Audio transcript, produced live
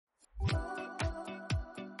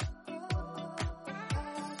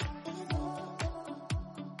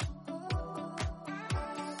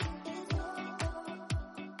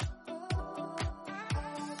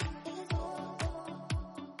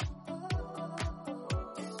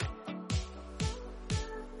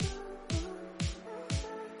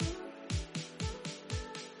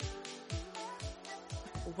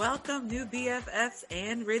Welcome, new BFFs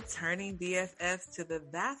and returning BFFs, to the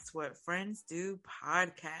That's What Friends Do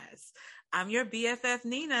podcast. I'm your BFF,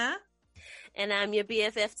 Nina. And I'm your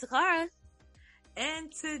BFF, Toccara.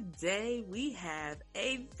 And today we have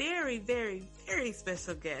a very, very, very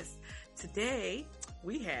special guest. Today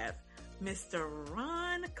we have Mr.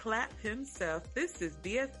 Ron Clapp himself. This is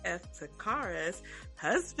BFF Toccara's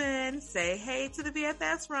husband. Say hey to the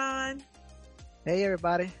BFFs, Ron. Hey,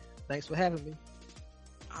 everybody. Thanks for having me.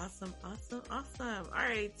 Awesome. All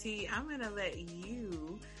right, T, I'm going to let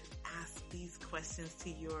you ask these questions to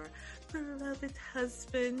your beloved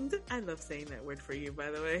husband. I love saying that word for you, by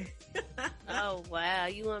the way. Oh, wow.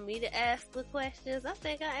 You want me to ask the questions? I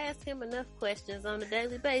think I ask him enough questions on a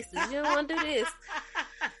daily basis. You don't want to do this.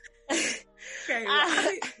 Okay,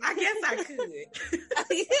 well, I guess I could. I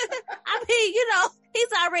mean,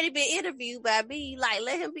 he's already been interviewed by me. Like,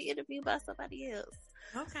 let him be interviewed by somebody else.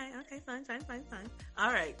 Okay, fine.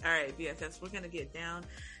 All right, BFFs, we're going to get down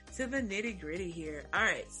to the nitty gritty here. All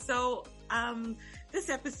right, so this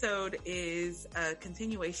episode is a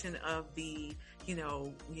continuation of the,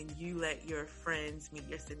 when you let your friends meet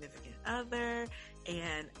your significant other,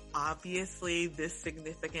 and obviously this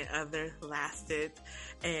significant other lasted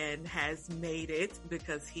and has made it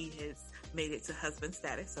because he has made it to husband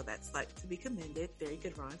status, so that's like to be commended. Very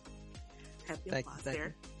good, Ron. Happy applause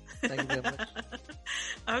there. Thank you very much.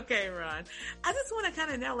 Okay, Ron. I just want to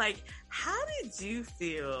kind of know, how did you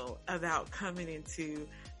feel about coming into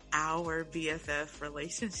our BFF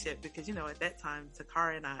relationship? Because, at that time,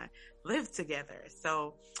 Toccara and I lived together.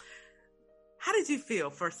 So how did you feel,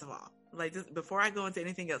 first of all? Just before I go into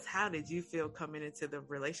anything else, how did you feel coming into the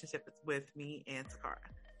relationship with me and Toccara?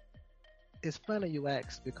 It's funny you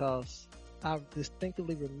ask, because I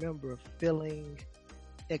distinctly remember feeling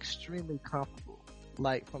extremely comfortable.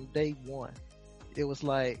 From day one, it was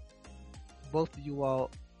like both of you all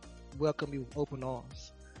welcomed me with open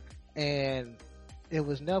arms, and it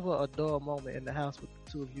was never a dull moment in the house with the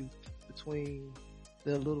two of you, between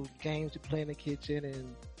the little games we play in the kitchen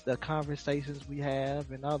and the conversations we have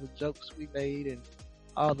and all the jokes we made and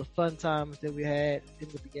all the fun times that we had in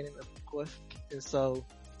the beginning, of course. And so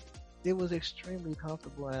it was extremely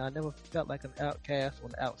comfortable, and I never felt like an outcast or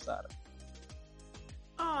an outsider.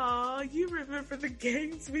 Oh, you remember the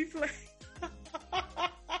games we played?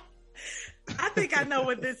 I think I know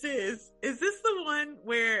what this is. Is this the one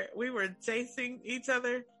where we were chasing each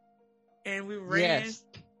other and we ran? Yes.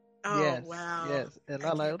 Oh, yes. wow. Yes. And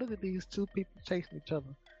I look at these two people chasing each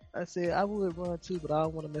other. I said, I would run too, but I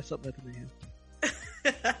don't want to mess up nothing to you.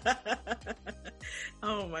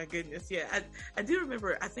 Oh my goodness. Yeah. I do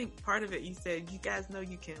remember, I think part of it, you said, you guys know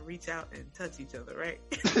you can reach out and touch each other, right?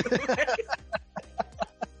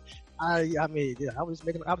 I was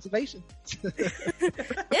making an observation.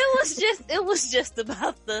 It was just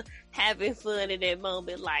about the having fun in that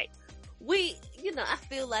moment. I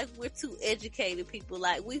feel like we're two educated people.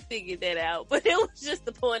 We figured that out, but it was just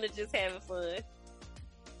the point of just having fun.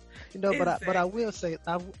 Exactly. But I will say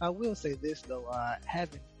this though.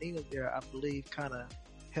 Having Nina there, I believe, kind of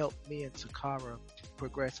helped me and Toccara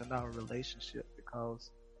progress in our relationship, because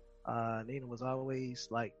Nina was always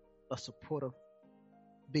a supportive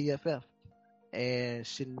BFF, and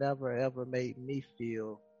she never ever made me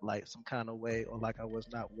feel like some kind of way or like I was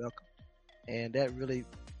not welcome. And that really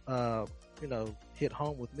hit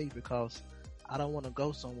home with me, because I don't want to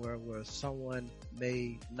go somewhere where someone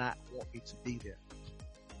may not want me to be there.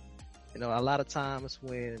 A lot of times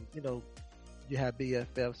when you have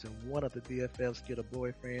BFFs and one of the BFFs get a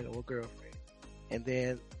boyfriend or a girlfriend, and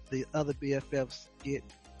then the other BFFs get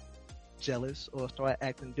jealous or start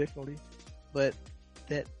acting differently, but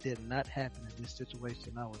that did not happen in this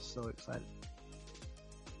situation. I was so excited.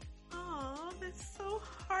 Oh, that's so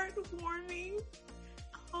heartwarming.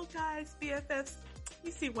 Oh, guys, BFFs,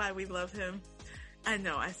 you see why we love him. I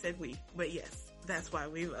know I said we, but yes, that's why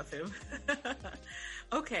we love him.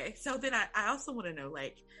 Okay, so then I also want to know,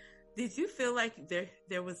 did you feel like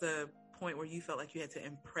there was a point where you felt like you had to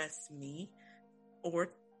impress me, or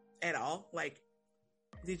at all?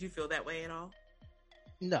 Did you feel that way at all?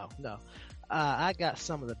 No. I got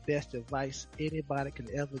some of the best advice anybody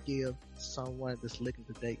can ever give someone that's looking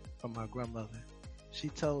to date from my grandmother. She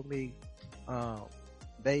told me,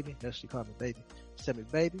 baby, no, she called me baby. She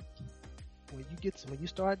said, baby, when you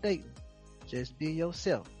start dating, just be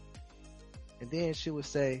yourself. And then she would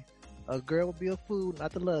say, a girl will be a fool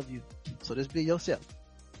not to love you, so just be yourself.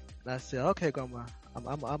 And I said, okay, grandma,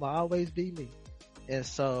 I'm always be me. And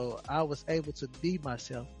so I was able to be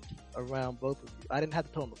myself around both of you. I didn't have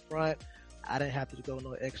to put on the front. I didn't have to go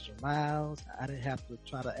no extra miles. I didn't have to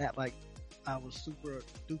try to act like I was super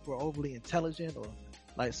duper overly intelligent or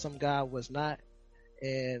like some guy was not,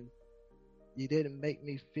 and you didn't make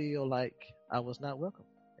me feel like I was not welcome.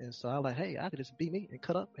 And so I like, hey, I could just be me and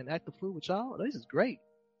cut up and act the fool with y'all. This is great.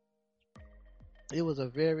 It was a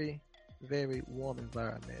very, very warm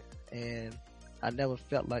environment, and I never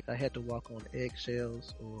felt like I had to walk on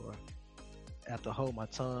eggshells or have to hold my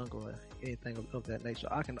tongue or anything of that nature.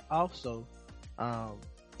 I can also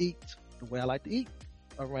eat the way I like to eat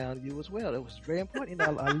around you as well. It was very important. You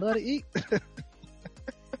know, I love to eat.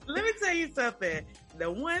 Let me tell you something. The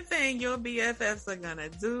one thing your BFFs are gonna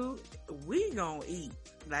do, we gonna eat.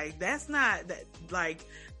 Like, that's not that. Like,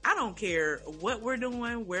 I don't care what we're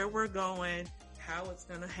doing, where we're going, how it's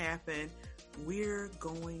gonna happen. We're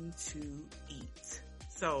going to eat.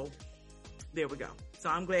 So there we go. So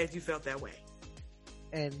I'm glad you felt that way.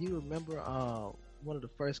 And you remember one of the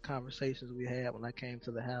first conversations we had when I came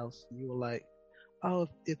to the house? You were like, "Oh,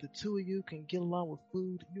 if the two of you can get along with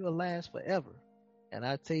food, you'll last forever." And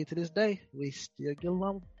I tell you, to this day, we still get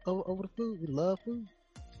along over the food. We love food.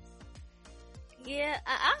 Yeah,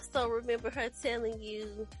 I also remember her telling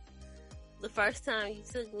you the first time you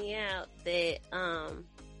took me out that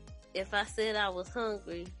if I said I was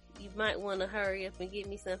hungry, you might want to hurry up and get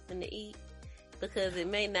me something to eat because it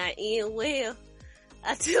may not end well.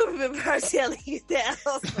 I do remember her telling you that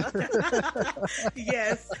also.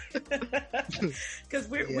 Yes. Because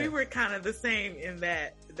we were kind of the same in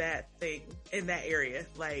that thing, in that area.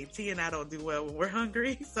 Like, T and I don't do well when we're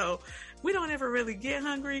hungry. So we don't ever really get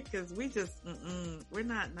hungry because we just, we're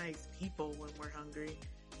not nice people when we're hungry.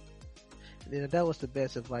 Yeah, that was the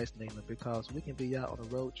best advice, Nina, because we can be out on a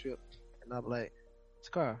road trip and I'll be like,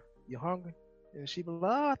 Toccara, you hungry? And she'd be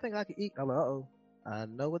like, oh, I think I can eat. I'm like, uh-oh, I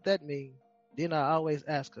know what that means. Then I always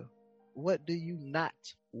ask her, what do you not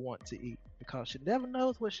want to eat? Because she never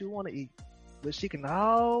knows what she want to eat, but she can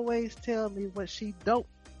always tell me what she don't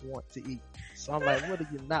want to eat. So I'm like, what do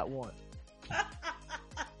you not want?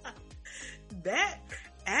 That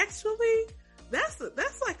actually, that's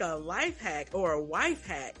like a life hack or a wife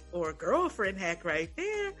hack or a girlfriend hack right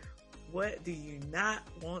there. What do you not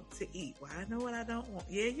want to eat? Well, I know what I don't want.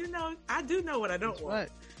 Yeah, you know, I do know what I don't want. Right.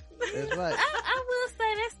 That's right. I will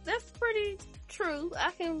say that's pretty true.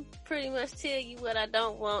 I can pretty much tell you what I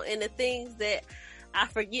don't want, and the things that I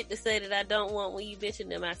forget to say that I don't want, when you mention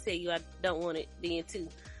them, I tell you I don't want it then too.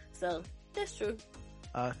 So that's true.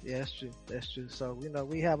 Yeah, that's true. That's true. So, you know,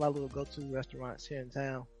 we have our little go-to restaurants here in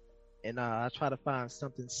town, and I try to find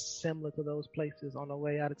something similar to those places on the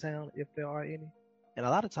way out of town, if there are any. And a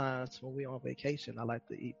lot of times when we're on vacation, I like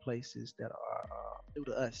to eat places that are new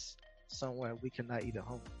to us, somewhere we cannot eat at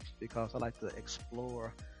home, because I like to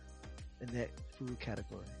explore in that food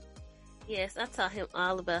category. Yes, I taught him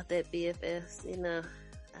all about that BFFs. You know,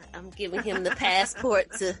 I'm giving him the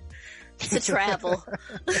passport to travel.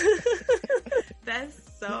 That's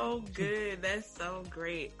so good. That's so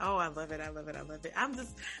great. Oh, I love it. I love it. I love it. I'm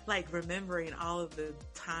just like remembering all of the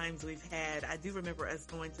times we've had. I do remember us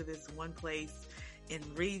going to this one place in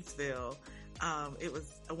Reedsville. It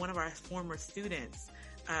was one of our former students.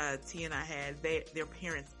 T and I had, their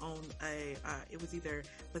parents owned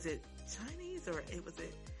was it Chinese or was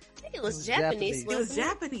it? I think it was Japanese. It was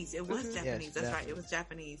Japanese. It was Japanese. Yes, That's Japanese. right. It was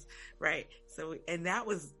Japanese. Right. So, and that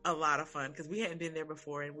was a lot of fun because we hadn't been there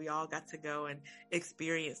before, and we all got to go and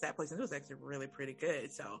experience that place. And it was actually really pretty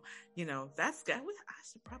good. So, you know, I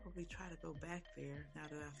should probably try to go back there now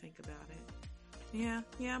that I think about it. Yeah,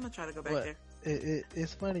 I'm gonna try to go back there.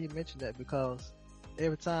 It's funny you mentioned that, because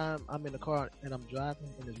every time I'm in the car and I'm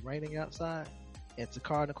driving and it's raining outside, and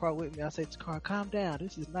Toccara in the car with me, I say, Toccara, calm down.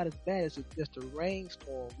 This is not as bad as just a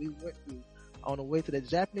rainstorm we went through on the way to the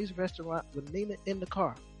Japanese restaurant with Nina in the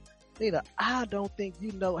car. Nina, I don't think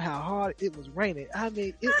you know how hard it was raining. I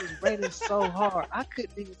mean, it was raining so hard, I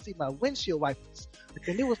couldn't even see my windshield wipers.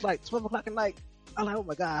 And it was like 12 o'clock at night. I'm like, oh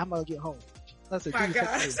my God, I'm going to get home. I said, My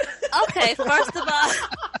gosh. Okay, first of all,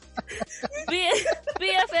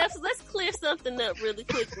 BFFs, let's clear something up really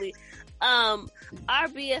quickly. Our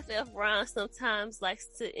BFF Ron sometimes likes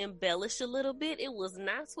to embellish a little bit. It was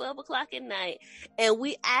not 12 o'clock at night, and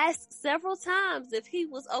we asked several times if he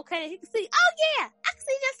was okay. He could see, oh yeah, I can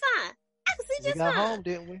see just fine. I can see just fine. We got home,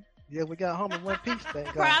 didn't we? Yeah, we got home in one piece, thank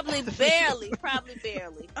God. Probably barely.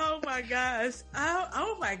 Oh my gosh.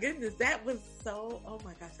 Oh my goodness. That was so long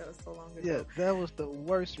ago. Yeah, that was the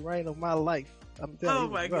worst rain of my life. I'm telling you. Oh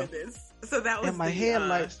my goodness. So that was and my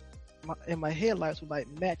headlights. My headlights were like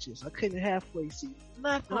matches. I couldn't halfway see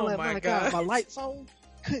nothing. Oh I'm like, my my gosh. God, my lights on.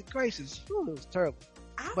 Good gracious. Ooh, it was terrible.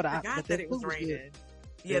 I But forgot that it was raining.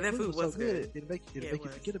 Yeah, that food was so good. It make you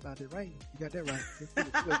was. forget about it rain. You got that right. That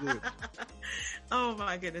food was so good. Oh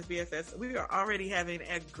my goodness, BFS. We are already having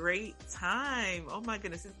a great time. Oh my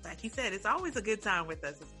goodness. Like he said, it's always a good time with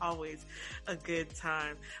us. It's always a good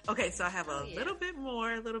time. Okay, so I have a little bit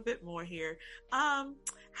more here. How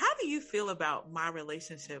do you feel about my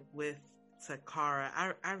relationship with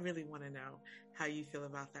Toccara? I really want to know how you feel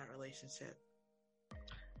about that relationship.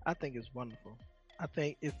 I think it's wonderful. I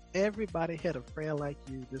think if everybody had a friend like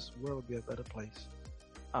you, this world would be a better place.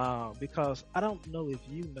 Because I don't know if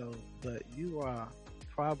you know, but you are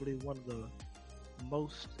probably one of the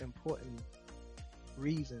most important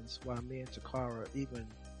reasons why me and Toccara even,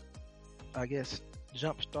 I guess,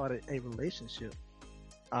 jump-started a relationship.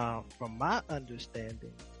 From my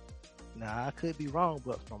understanding, now I could be wrong,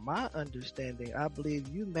 but from my understanding, I believe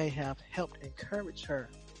you may have helped encourage her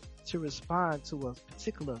to respond to a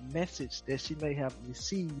particular message that she may have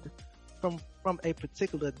received from a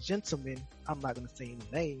particular gentleman. I'm not going to say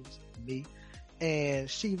any names, and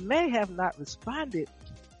she may have not responded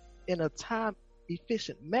in a time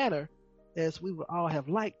efficient manner as we would all have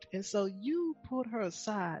liked. And so you pulled her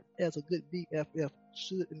aside as a good BFF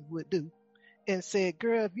should and would do and said,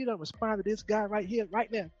 girl, if you don't respond to this guy right here,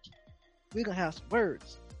 right now, we're going to have some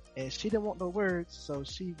words. And she didn't want no words, so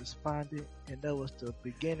she responded, and that was the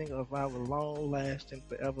beginning of our long-lasting,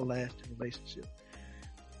 forever-lasting relationship.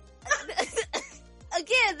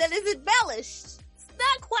 Again, that is embellished. It's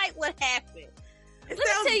not quite what happened. It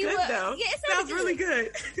sounds good, though. Yeah, it sounds really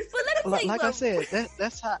good. But let me tell you like I said,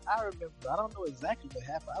 that's how I remember. I don't know exactly what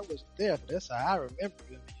happened. I wasn't there, but that's how I remember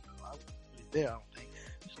it. I wasn't really there, I don't think.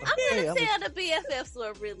 I'm going to tell the BFFs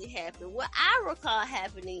what really happened. What I recall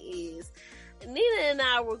happening is Nina and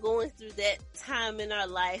I were going through that time in our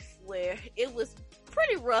life where it was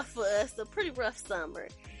pretty rough for us, a pretty rough summer.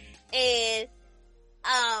 And,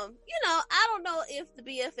 I don't know if the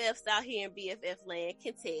BFFs out here in BFF land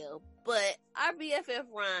can tell, but our BFF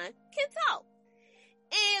Ron can talk.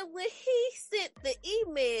 And when he sent the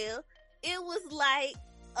email, it was like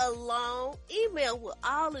a long email with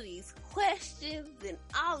all of these questions and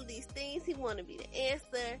all of these things he wanted me to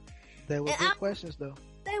answer. They were good questions, though.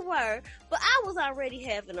 They were, but I was already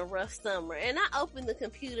having a rough summer, and I opened the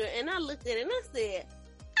computer and I looked at it and I said,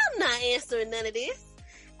 I'm not answering none of this.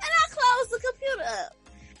 And I closed the computer up.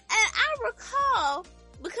 And I recall,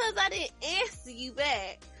 because I didn't answer you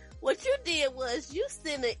back, what you did was you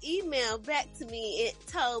sent an email back to me and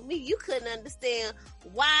told me you couldn't understand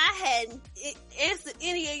why I hadn't answered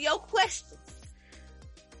any of your questions.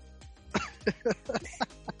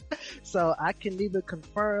 So I can neither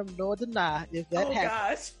confirm nor deny if that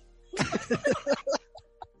happened. Gosh.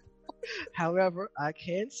 However, I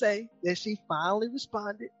can say that she finally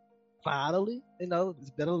responded. Finally, it's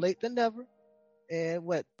better late than never. And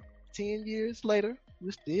 10 years later,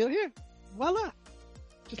 we're still here. Voila.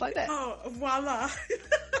 Just like that. Oh, voila.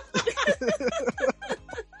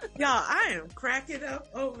 Y'all, I am cracking up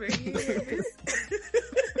over here.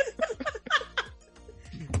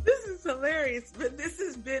 This is hilarious, but this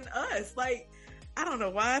has been us. Like, I don't know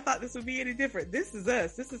why I thought this would be any different. This is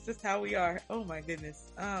us. This is just how we are. Oh my goodness.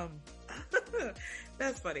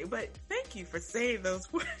 That's funny, but thank you for saying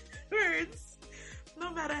those words,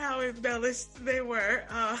 no matter how embellished they were.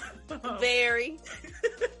 Very.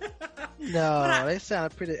 No, they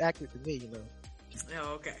sound pretty accurate to me,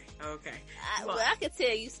 Oh, okay. I could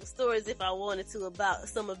tell you some stories if I wanted to about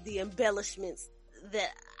some of the embellishments that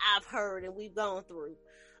I've heard and we've gone through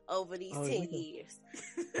over these 10 years.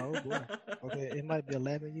 Oh boy. Okay, it might be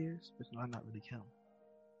 11 years, but no, I'm not really counting.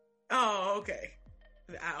 Oh, okay.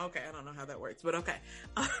 I don't know how that works, but okay.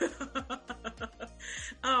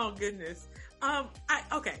 Oh goodness.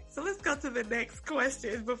 Okay, so let's go to the next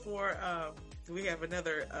question before we have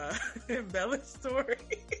another embellished story.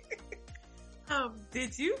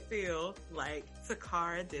 Did you feel like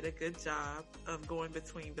Toccara did a good job of going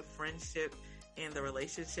between the friendship and the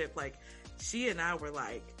relationship? Like, she and I were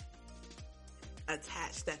like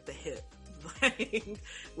attached at the hip. Like,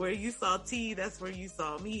 where you saw T, that's where you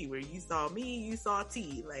saw me. Where you saw me, you saw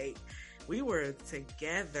T. Like, we were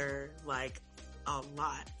together like a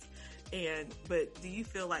lot. But do you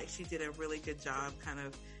feel like she did a really good job kind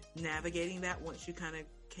of navigating that once you kind of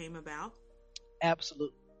came about?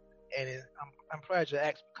 Absolutely. And I'm glad you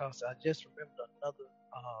asked, because I just remembered another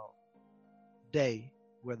day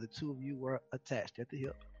where the two of you were attached at the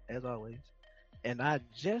hip, as always. And I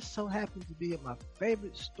just so happened to be at my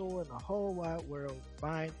favorite store in the whole wide world,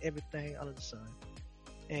 buying everything under the sun.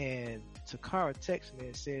 And Toccara texted me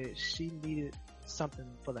and said she needed something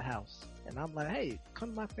for the house. And I'm like, hey, come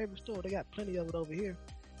to my favorite store. They got plenty of it over here.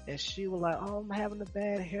 And she was like, oh, I'm having a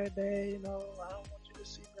bad hair day. I don't want you to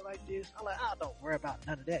see me like this. I'm like, oh, don't worry about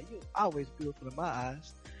none of that. You're always beautiful in my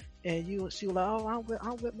eyes. And she was like, oh,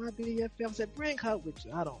 I'm with my BFF. I said, bring her with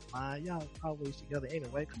you. I don't mind. Y'all always together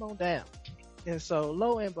anyway. Come on down. And so,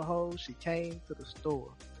 lo and behold, she came to the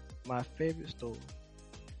store, my favorite store.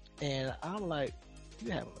 And I'm like,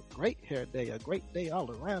 you having a great hair day, a great day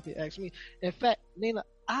all around, if you ask me. In fact, Nina,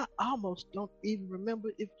 I almost don't even remember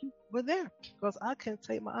if you were there because I can't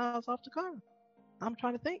take my eyes off the car. I'm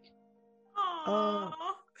trying to think. Aww.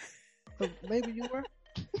 So maybe you were?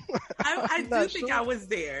 I do think sure. I was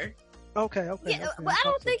there. Okay. Yeah, okay, but I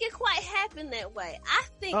don't think it quite happened that way. I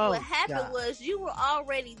think what happened God. was you were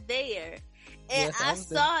already there, and Yes, I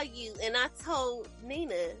saw you, and I told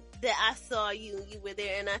Nina that I saw you and you were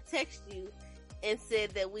there, and I texted you and said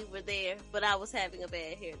that we were there, but I was having a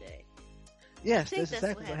bad hair day. Yes, that's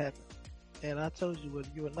exactly what happened. And I told you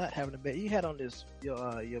you were not having a bad. You had on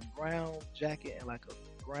your brown jacket and like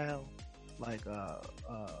a brown, like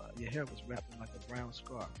your hair was wrapped in like a brown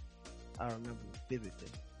scarf. I remember vividly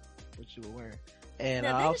what you were wearing. And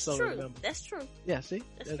I also remember. That's true. Yeah, see,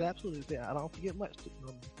 that's absolutely there. I don't forget much.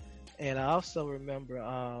 And I also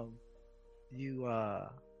remember you.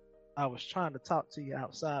 I was trying to talk to you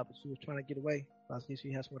outside, but you were trying to get away. I was guess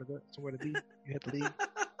you had somewhere to be. You had to leave.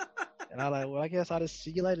 And I was like, well, I guess I'll just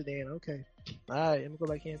see you later then. Okay. All right, let me go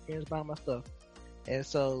back in and finish buying my stuff. And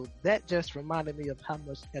so that just reminded me of how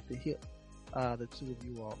much at the hip the two of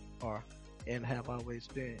you all are and have always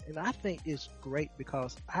been. And I think it's great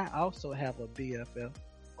because I also have a BFF,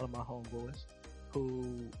 one of my homeboys,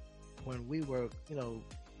 who, when we were,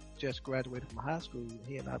 just graduated from high school,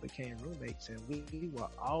 he and I became roommates, and we were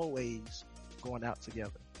always going out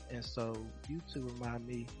together. And so you two remind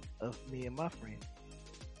me of me and my friend.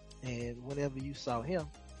 And whenever you saw him,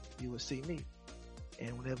 you would see me.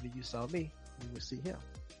 And whenever you saw me, you would see him.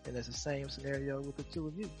 And it's the same scenario with the two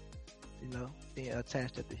of you, being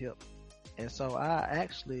attached at the hip. And so I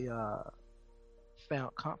actually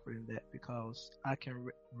found comfort in that because I can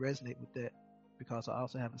resonate with that because I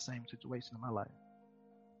also have the same situation in my life.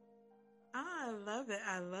 I love it.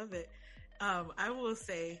 I love it. I will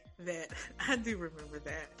say that I do remember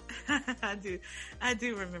that. I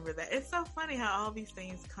do remember that. It's so funny how all these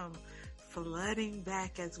things come flooding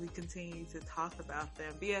back as we continue to talk about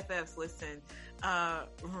them. BFFs, listen,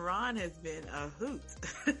 Ron has been a hoot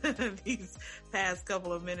these past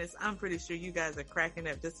couple of minutes. I'm pretty sure you guys are cracking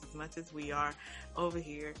up just as much as we are over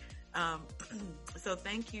here. So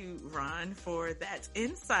thank you, Ron, for that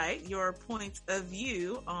insight, your point of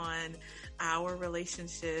view on our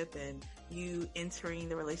relationship and you entering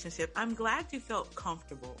the relationship. I'm glad you felt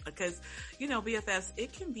comfortable because, BFFs,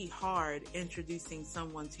 it can be hard introducing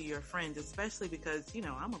someone to your friends, especially because,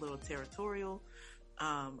 I'm a little territorial.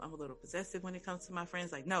 I'm a little possessive when it comes to my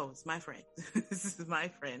friends. Like, no, it's my friend. This is my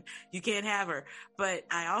friend. You can't have her. But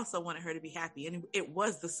I also wanted her to be happy. And it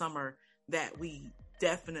was the summer that we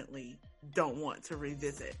definitely don't want to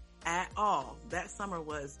revisit at all. That summer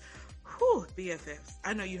was, BFFs.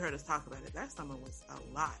 I know you heard us talk about it. That summer was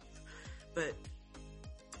a lot. But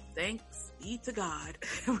thanks be to God,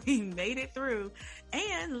 we made it through.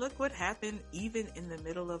 And look what happened even in the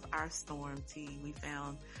middle of our storm, T. You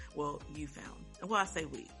found. I say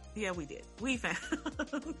we. Yeah, we did. We found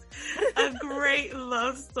a great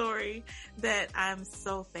love story that I'm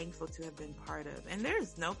so thankful to have been part of. And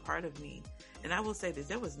there's no part of me, and I will say this,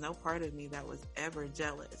 there was no part of me that was ever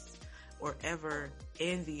jealous or ever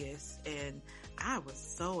envious. And I was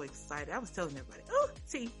so excited. I was telling everybody,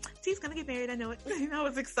 T's gonna get married. I know it. I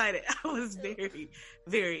was excited. I was very,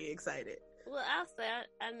 very excited. Well, I'll say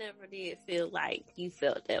I never did feel like you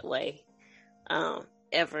felt that way,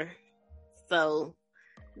 ever. So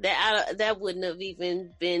that wouldn't have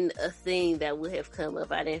even been a thing that would have come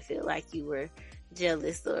up. I didn't feel like you were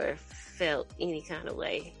jealous or felt any kind of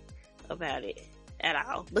way about it at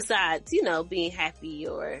all. Besides, being happy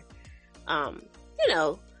or,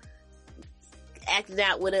 acting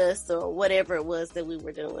out with us or whatever it was that we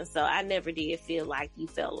were doing. So I never did feel like you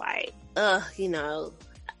felt like, I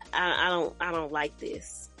don't like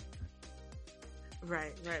this.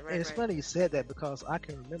 Right. And it's funny you said that because I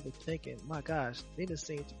can remember thinking, my gosh, Nina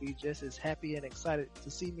seemed to be just as happy and excited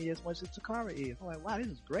to see me as much as Toccara is. I'm like, wow, this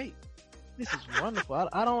is great. This is wonderful.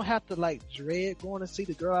 I don't have to dread going to see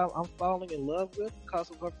the girl I'm falling in love with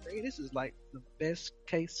because of her friend. This is like the best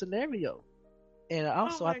case scenario. And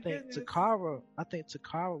also, I think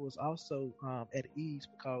Toccara was also at ease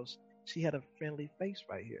because she had a friendly face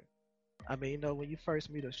right here. I mean, when you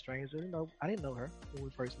first meet a stranger, I didn't know her when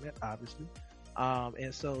we first met, obviously.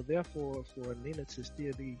 And so therefore, for Nina to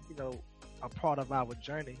still be, a part of our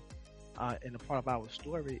journey and a part of our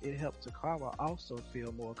story, it helped Toccara also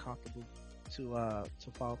feel more comfortable to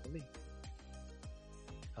fall for me.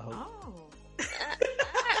 I hope. Oh.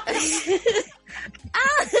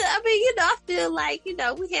 I mean, you know, I feel like, you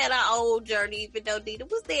know, we had our own journey, even though Nina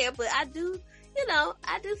was there, but I do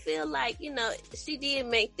feel like, you know, she did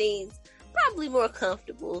make things probably more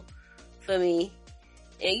comfortable for me,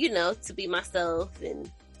 and, you know, to be myself and,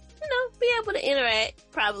 you know, be able to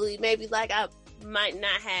interact probably maybe like I might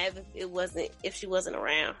not have if she wasn't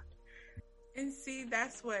around. And see,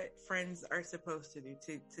 that's what friends are supposed to do,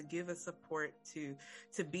 to give us support, to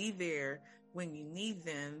be there when you need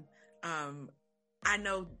them. I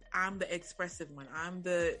know I'm the expressive one. I'm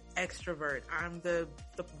the extrovert. I'm the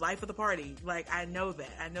life of the party. Like, I know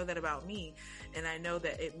that about me. And I know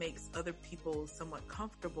that it makes other people somewhat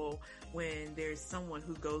comfortable when there's someone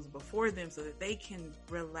who goes before them so that they can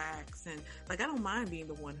relax. And like, I don't mind being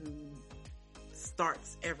the one who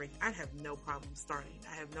starts everything. I have no problem starting.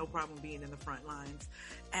 I have no problem being in the front lines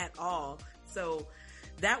at all. So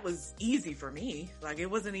that was easy for me. Like, it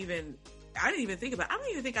wasn't even, I don't even think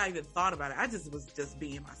I even thought about it. I just was just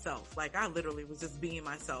being myself. Like, I literally was just being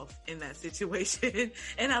myself in that situation.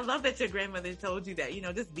 And I love that your grandmother told you that, you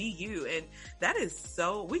know, just be you. And that is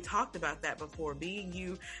so, we talked about that before, being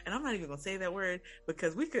you. And I'm not even going to say that word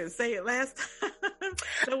because we couldn't say it last time.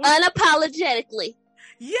 So unapologetically.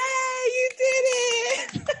 Yay, you did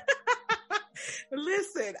it!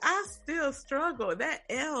 Listen, I still struggle. That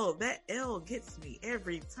L gets me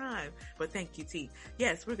every time. But thank you, T.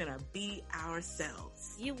 Yes, we're going to be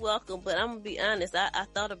ourselves. You're welcome, but I'm going to be honest. I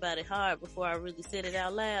thought about it hard before I really said it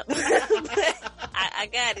out loud. I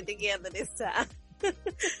got it together this time.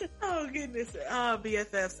 Oh, goodness. Oh,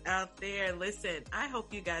 BFFs out there. Listen, I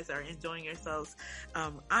hope you guys are enjoying yourselves.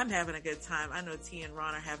 I'm having a good time. I know T and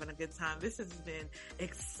Ron are having a good time. This has been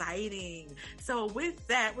exciting. So with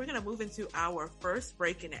that, we're going to move into our first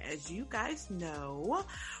break. And as you guys know,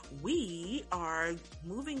 we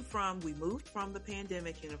moved from the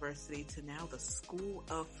pandemic university to now the School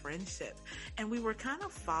of Friendship. And we were kind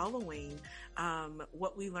of following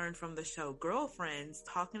what we learned from the show Girlfriends,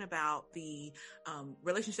 talking about the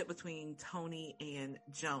relationship between Tony and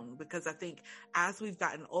Joan, because I think as we've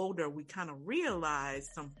gotten older, we kind of realize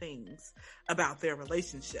some things about their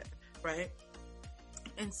relationship, right?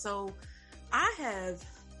 And so I have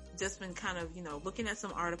just been kind of, you know, looking at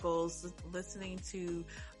some articles, listening to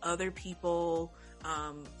other people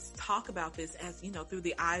talk about this as, you know, through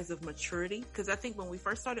the eyes of maturity. Because I think when we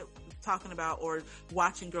first started talking about or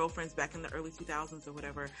watching Girlfriends back in the early 2000s or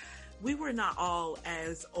whatever, we were not all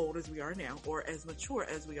as old as we are now or as mature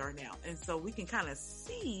as we are now. And so we can kind of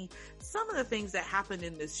see some of the things that happened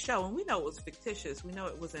in this show. And we know it was fictitious. We know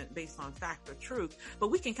it wasn't based on fact or truth, but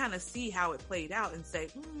we can kind of see how it played out and say,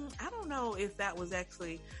 I don't know if that was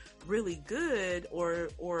actually really good or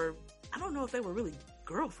I don't know if they were really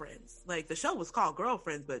girlfriends. Like, the show was called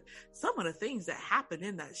Girlfriends, but some of the things that happened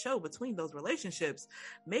in that show between those relationships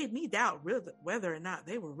made me doubt whether or not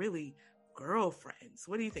they were really girlfriends.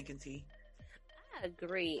 What are you thinking, T? I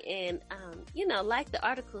agree. And, you know, like the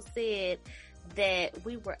article said, that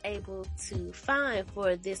we were able to find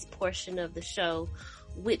for this portion of the show,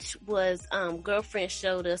 which was, Girlfriend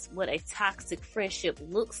showed us what a toxic friendship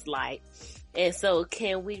looks like. And so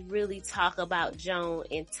can we really talk about Joan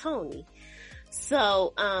and Tony?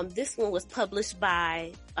 So, this one was published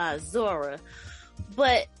by, Zora.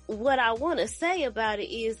 But what I want to say about it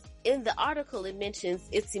is, in the article, it mentions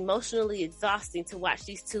it's emotionally exhausting to watch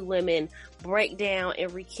these two women break down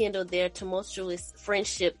and rekindle their tumultuous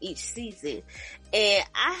friendship each season. And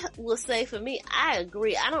I will say, for me, I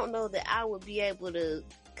agree. I don't know that I would be able to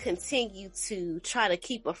continue to try to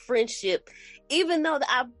keep a friendship, even though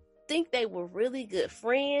I think they were really good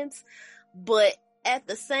friends. But at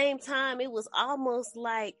the same time, it was almost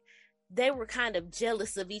like they were kind of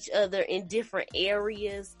jealous of each other in different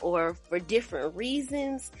areas or for different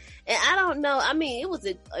reasons. And I don't know. I mean, it was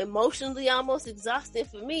emotionally almost exhausting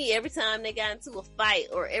for me every time they got into a fight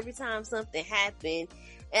or every time something happened.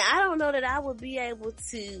 And I don't know that I would be able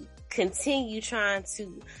to continue trying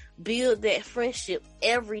to build that friendship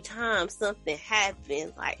every time something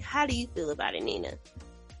happens. Like, how do you feel about it, Nina?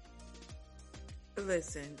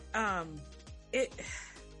 Listen,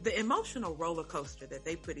 the emotional roller coaster that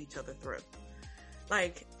they put each other through.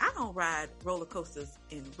 Like, I don't ride roller coasters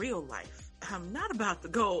in real life. I'm not about to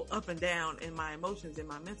go up and down in my emotions, in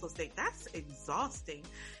my mental state. That's exhausting.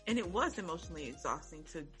 And it was emotionally exhausting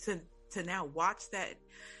to now watch that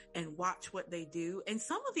and watch what they do. And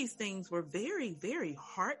some of these things were very, very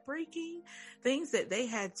heartbreaking, things that they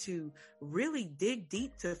had to really dig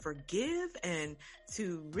deep to forgive and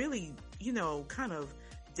to really, you know, kind of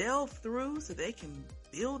delve through so they can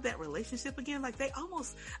build that relationship again. Like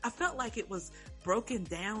I felt like it was broken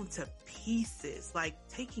down to pieces, like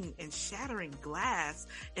taking and shattering glass,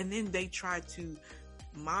 and then they tried to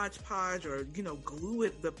Mod Podge or, glue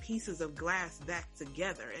the pieces of glass back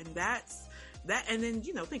together. And that's that. And then,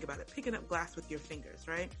 think about it, picking up glass with your fingers,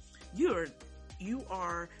 right? You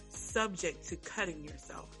are subject to cutting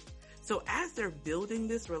yourself. So as they're building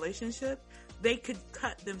this relationship, they could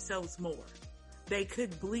cut themselves more. They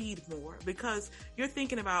could bleed more, because you're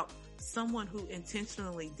thinking about someone who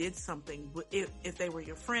intentionally did something. If they were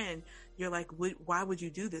your friend, you're like, why would you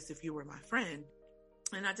do this if you were my friend?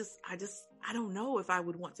 And I don't know if I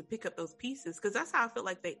would want to pick up those pieces, because that's how I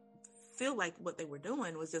feel like what they were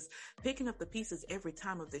doing was just picking up the pieces every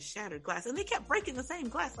time of this shattered glass. And they kept breaking the same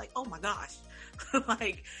glass. Like, oh my gosh,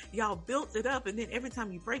 like y'all built it up. And then every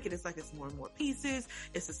time you break it, it's like it's more and more pieces.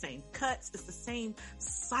 It's the same cuts. It's the same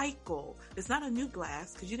cycle. It's not a new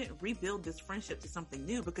glass, because you didn't rebuild this friendship to something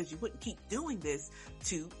new, because you wouldn't keep doing this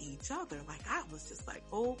to each other. Like, I was just like,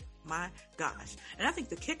 oh my gosh. And I think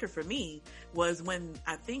the kicker for me was when,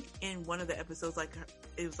 I think in one of the episodes, like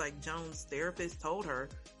it was like Joan's therapist told her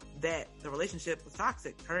that the relationship was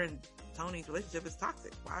toxic. Her and Tony's relationship is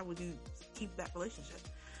toxic. Why would you keep that relationship?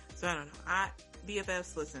 So I don't know.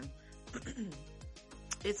 BFFs, listen,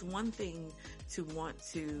 it's one thing to want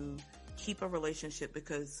to keep a relationship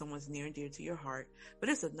because someone's near and dear to your heart, but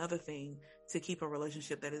it's another thing to keep a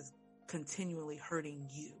relationship that is continually hurting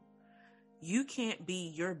you. You can't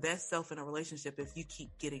be your best self in a relationship if you keep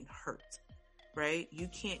getting hurt, right? You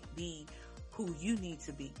can't be who you need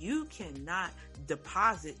to be. You cannot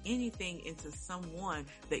deposit anything into someone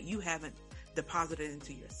that you haven't deposited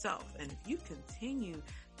into yourself. And if you continue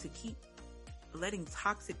to keep letting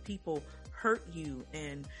toxic people hurt you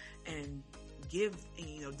and give,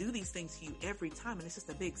 do these things to you every time, and it's just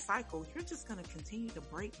a big cycle, you're just going to continue to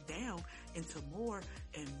break down into more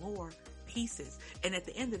and more pieces. And at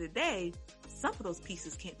the end of the day, some of those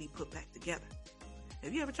pieces can't be put back together.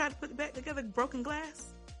 Have you ever tried to put it back together, broken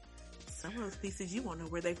glass? Some of those pieces, you won't know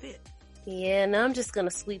where they fit. Yeah, and I'm just going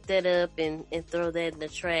to sweep that up and throw that in the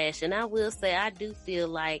trash. And I will say, I do feel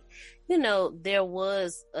like, there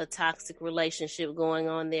was a toxic relationship going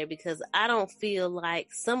on there, because I don't feel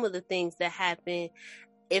like some of the things that happened,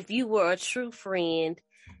 if you were a true friend,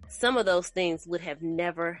 some of those things would have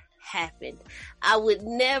never happened. I would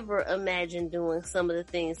never imagine doing some of the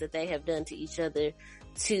things that they have done to each other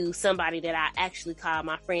to somebody that I actually call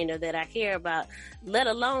my friend or that I care about, let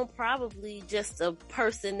alone probably just a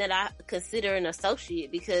person that I consider an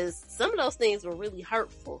associate, because some of those things were really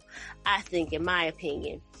hurtful, I think, in my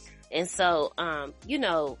opinion. And so,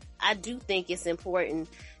 I do think it's important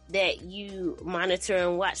that you monitor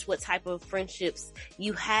and watch what type of friendships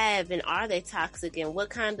you have, and are they toxic, and what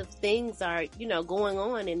kind of things are, going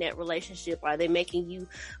on in that relationship. Are they making you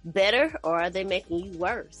better, or are they making you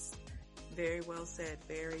worse? Very well said.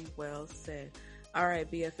 Very well said. All right,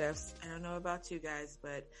 BFFs. I don't know about you guys,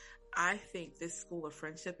 but I think this school of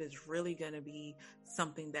friendship is really going to be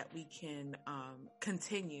something that we can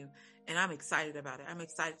continue. And I'm excited about it. I'm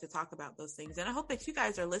excited to talk about those things. And I hope that you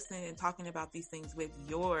guys are listening and talking about these things with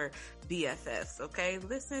your BFFs. Okay.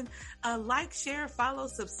 Listen, like, share, follow,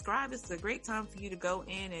 subscribe. It's a great time for you to go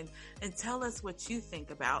in and tell us what you think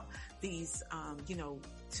about these,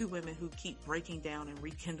 two women who keep breaking down and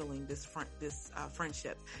rekindling this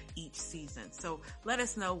friendship each season. So let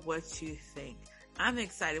us know what you think. I'm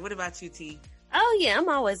excited. What about you, T? Oh yeah, I'm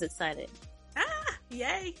always excited.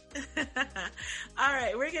 Yay. All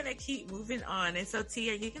right, we're going to keep moving on. And so, T,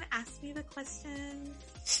 are you going to ask me the questions?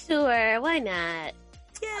 Sure, why not?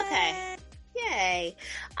 Yay. Okay. Yay.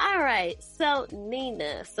 All right. So,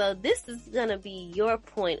 Nina, this is going to be your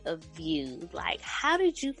point of view. Like, how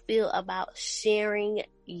did you feel about sharing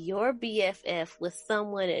your BFF with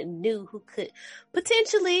someone new who could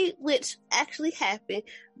potentially, which actually happened,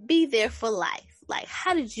 be there for life? Like,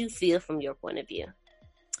 how did you feel from your point of view?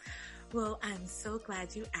 Well, I'm so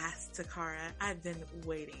glad you asked, Toccara. I've been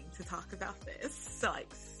waiting to talk about this.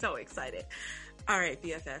 So excited. All right,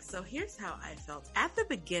 BFF. So here's how I felt at the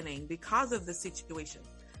beginning, because of the situation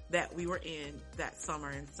that we were in that summer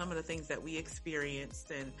and some of the things that we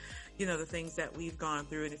experienced and, the things that we've gone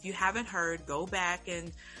through. And if you haven't heard, go back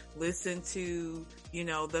and listen to,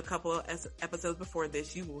 the couple of episodes before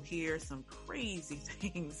this. You will hear some crazy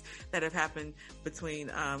things that have happened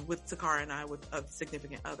between, with Toccara and I, with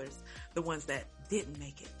significant others, the ones that didn't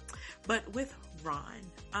make it. But with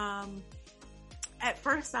Ron, at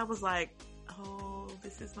first I was like, oh,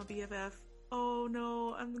 this is my BFF. Oh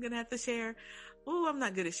no, I'm going to have to share. Oh, I'm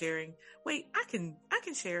not good at sharing. Wait, I can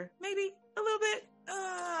share. Maybe. a little bit.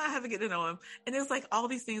 I have to get to know him. And it's like all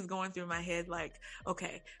these things going through my head, like,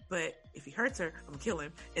 okay, but if he hurts her, I'm gonna kill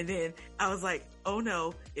him. And then I was like, oh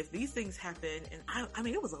no, if these things happen, and I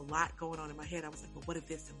mean, it was a lot going on in my head. I was like, well, what if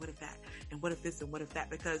this and what if that? And what if this and what if that?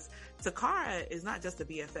 Because Toccara is not just a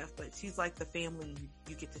BFF, but she's like the family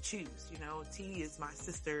you get to choose. You know, T is my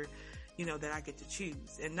sister, you know, that I get to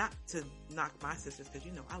choose. And not to knock my sisters, because,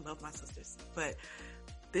 you know, I love my sisters, but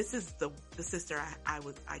this is the sister I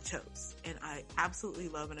chose, and I absolutely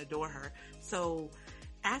love and adore her. So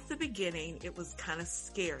at the beginning, it was kind of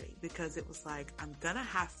scary because it was like, I'm gonna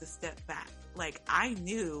have to step back. Like, I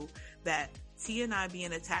knew that T and I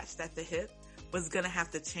being attached at the hip was gonna have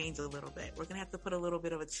to change a little bit. We're gonna have to put a little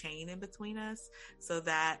bit of a chain in between us so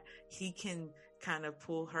that he can kind of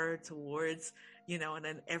pull her towards, you know, and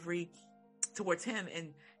then towards him.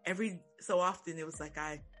 And every so often it was like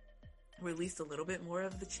I released a little bit more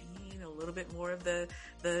of the chain, a little bit more of the,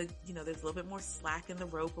 you know, there's a little bit more slack in the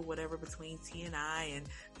rope or whatever between T and I, and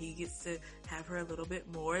he gets to have her a little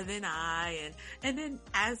bit more than I. And then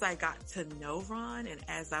as I got to know Ron and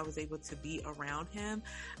as I was able to be around him,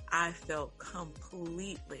 I felt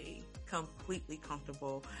completely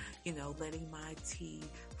comfortable, you know, letting my T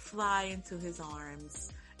fly into his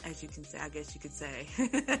arms, as you can say, I guess you could say.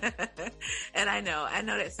 And I know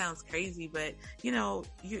that sounds crazy, but you know,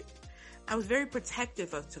 I was very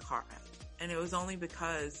protective of Toccara, and it was only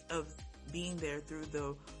because of being there through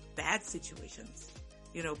the bad situations,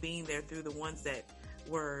 you know, being there through the ones that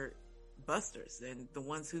were busters and the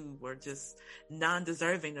ones who were just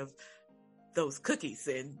non-deserving of those cookies.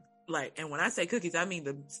 And when I say cookies, I mean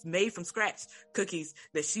the made from scratch cookies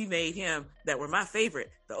that she made him that were my favorite,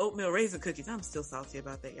 the oatmeal raisin cookies. I'm still salty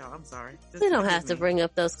about that, y'all. I'm sorry. We don't have to bring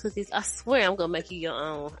up those cookies. I swear I'm gonna make you your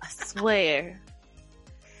own. I swear.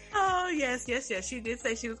 Oh, yes. She did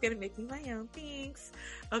say she was going to make me my own. Thanks.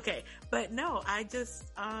 Okay. But no, I just,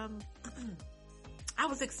 I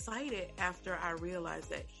was excited after I realized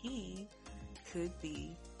that he could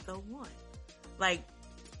be the one. Like,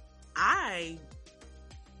 I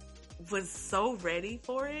was so ready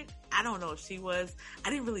for it. I don't know if she was. I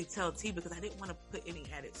didn't really tell T because I didn't want to put any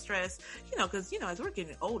added stress, you know, because, you know, as we're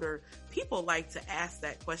getting older, people like to ask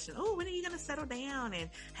that question, oh, when are you going to settle down and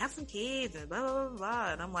have some kids and blah, blah, blah,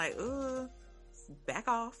 blah. And I'm like, back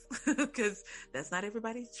off, because that's not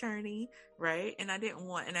everybody's journey, right? And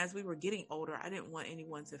and as we were getting older, I didn't want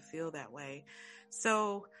anyone to feel that way.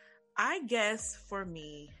 So I guess for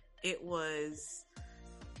me, it was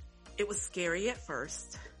scary at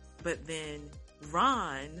first, but then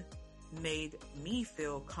Ron made me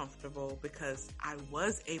feel comfortable because I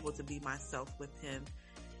was able to be myself with him,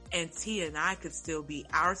 and T and I could still be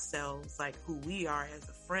ourselves, like who we are as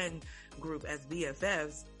a friend group, as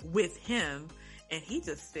BFFs with him, and he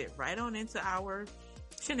just fit right on into our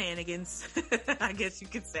shenanigans. I guess you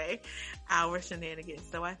could say our shenanigans.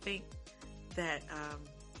 So I think that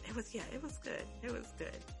it was good. It was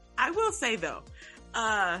good. I will say though,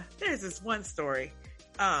 there's this one story.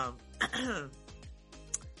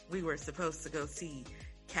 We were supposed to go see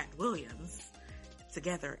Cat Williams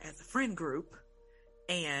together as a friend group,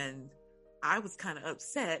 and I was kind of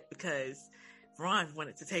upset because Ron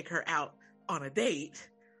wanted to take her out on a date,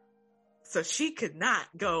 so she could not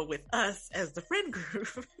go with us as the friend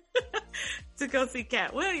group to go see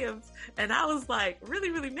Cat Williams, and I was like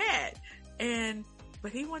really, really mad.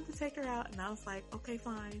 But he wanted to take her out, and I was like, okay,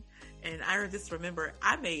 fine. And I just remember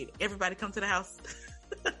I made everybody come to the house.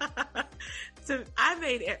 I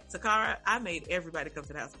made Toccara. I made everybody come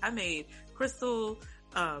to the house. I made Crystal,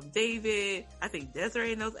 David. I think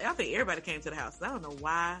Desiree knows. I think everybody came to the house. I don't know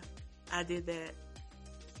why I did that.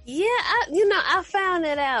 Yeah, I found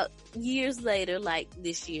it out years later, like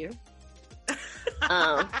this year.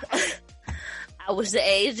 I was the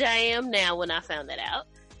age I am now when I found that out,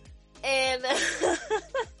 and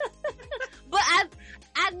but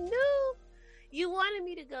I knew you wanted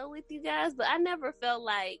me to go with you guys, but I never felt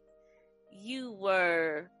like you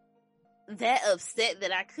were that upset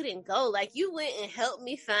that I couldn't go. Like, you went and helped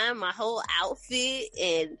me find my whole outfit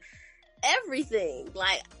and everything.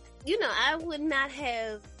 Like, I would not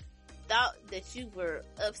have thought that you were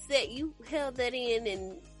upset. You held that in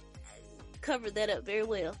and covered that up very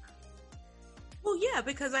well. Well, yeah,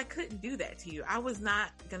 because I couldn't do that to you. I was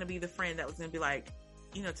not going to be the friend that was going to be like,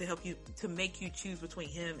 to help you, to make you choose between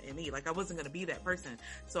him and me. Like, I wasn't going to be that person.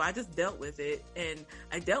 So I just dealt with it, and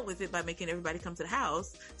I dealt with it by making everybody come to the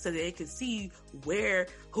house so that they could see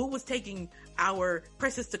who was taking our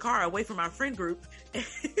precious Toccara away from our friend group,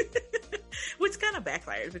 which kind of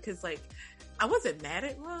backfired because, like, I wasn't mad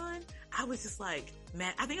at Ron. I was just like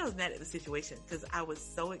mad. I think I was mad at the situation because I was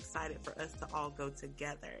so excited for us to all go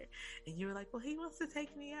together. And you were like, well, he wants to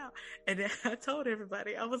take me out. And then I told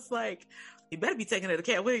everybody, I was like, you better be taking her to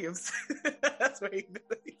Cat Williams. That's where he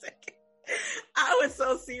better be taking. I was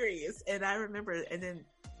so serious. And I remember, and then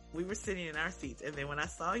we were sitting in our seats. And then when I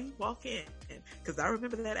saw you walk in, because I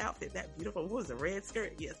remember that outfit, that beautiful, what was it, red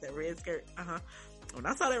skirt? Yes, that red skirt. When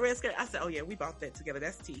I saw that red skirt, I said, oh yeah, we bought that together.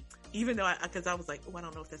 That's T. Even though because I was like, oh, I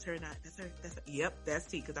don't know if that's her or not. That's her. Yep, that's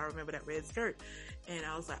T. Because I remember that red skirt. And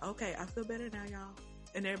I was like, okay, I feel better now, y'all.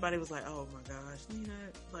 And everybody was like, oh my gosh, Nina.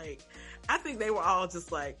 Like, I think they were all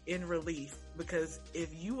just like in relief, because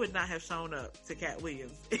if you would not have shown up to Cat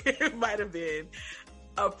Williams, it might have been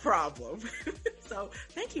a problem. So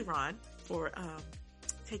thank you, Ron, for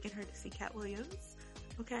taking her to see Cat Williams.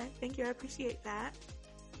 Okay, thank you. I appreciate that.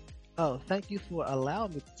 Oh, thank you for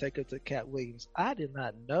allowing me to take her to Cat Williams. I did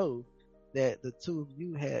not know that the two of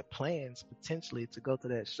you had plans potentially to go to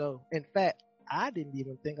that show. In fact, I didn't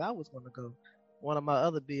even think I was going to go. One of my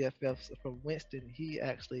other BFFs from Winston, he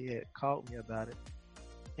actually had called me about it.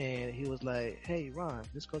 And he was like, hey, Ron,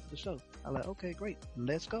 let's go to the show. I was like, okay, great,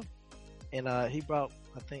 let's go. And he brought,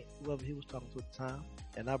 I think, whoever he was talking to at the time.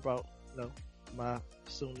 And I brought, my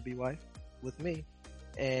soon-to-be wife with me.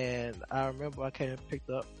 And I remember I came and picked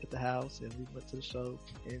her up at the house, and we went to the show.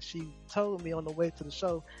 And she told me on the way to the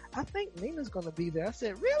show, I think Nina's going to be there. I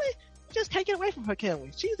said, really? Just can't get away from her, can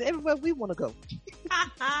we? She's everywhere we want to go.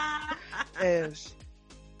 and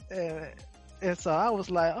so I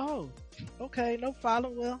was like, oh, okay, no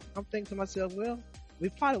problem. Well, I'm thinking to myself, well, we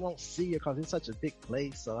probably won't see her because it's such a big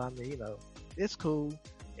place. So, I mean, it's cool.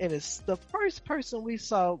 And it's the first person we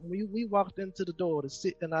saw when we walked into the door to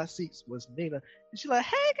sit in our seats was Nina. And she's like,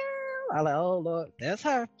 hey, girl. I like, oh, Lord, that's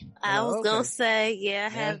her. I was going to say, I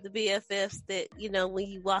have the BFFs that, when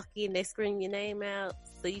you walk in, they scream your name out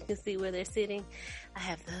so you can see where they're sitting. I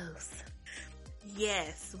have those.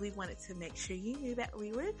 Yes, we wanted to make sure you knew that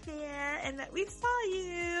we were there and that we saw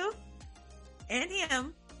you and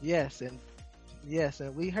him. Yes,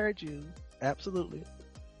 and we heard you. Absolutely.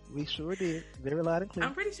 We sure did. Very loud and clear.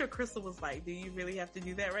 I'm pretty sure Crystal was like, do you really have to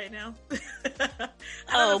do that right now? I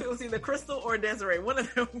don't know if it was either Crystal or Desiree. One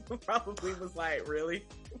of them probably was like, really?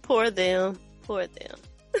 Poor them.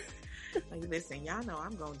 Like, listen, y'all know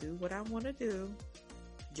I'm going to do what I want to do.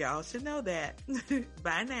 Y'all should know that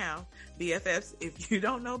by now. BFFs, if you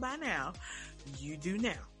don't know by now, you do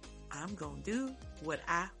now. I'm going to do what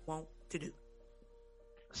I want to do.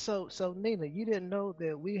 So Nina, you didn't know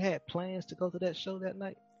that we had plans to go to that show that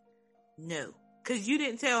night? No, because you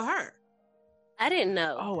didn't tell her. I didn't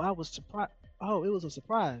know. Oh, I was surprised. Oh, it was a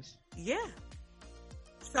surprise. Yeah.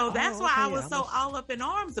 So that's why I was so all up in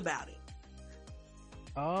arms about it.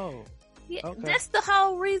 Oh. Yeah, okay. That's the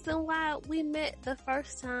whole reason why we met the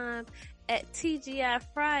first time at TGI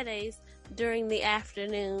Fridays during the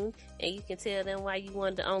afternoon, and you can tell them why you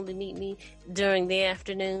wanted to only meet me during the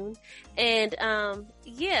afternoon. And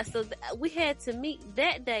so we had to meet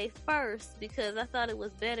that day first because I thought it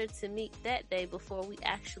was better to meet that day before we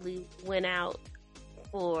actually went out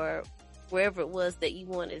for wherever it was that you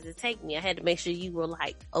wanted to take me. I had to make sure you were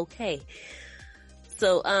like, okay.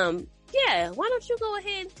 So why don't you go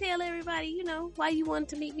ahead and tell everybody, why you wanted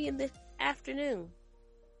to meet me in the afternoon?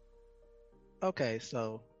 Okay,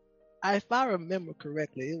 so if I remember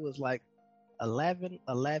correctly, it was like 11.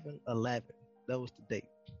 That was the date,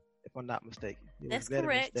 if I'm not mistaken. That's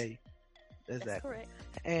correct. Day. Exactly. That's correct.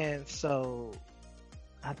 And so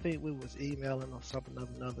I think we was emailing or something of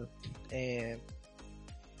another, and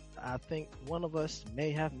I think one of us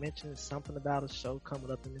may have mentioned something about a show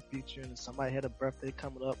coming up in the future, and somebody had a birthday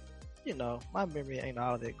coming up. My memory ain't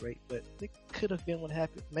all that great, but it could have been what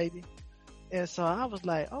happened, maybe. And so I was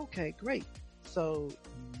like, okay, great. So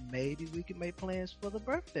maybe we can make plans for the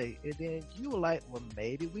birthday. And then you were like, well,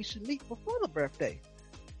 maybe we should meet before the birthday.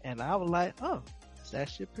 And I was like, oh, that's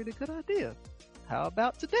actually a pretty good idea. How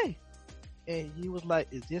about today? And you was like,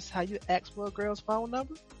 is this how you ask for a girl's phone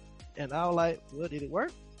number? And I was like, well, did it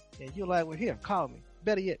work? And you were like, well, here, call me.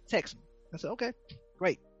 Better yet, text me. I said, okay,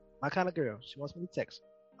 great. My kind of girl. She wants me to text her.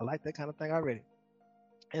 I like that kind of thing already.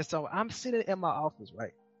 And so I'm sitting in my office,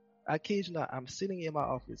 right? I kid you not, I'm sitting in my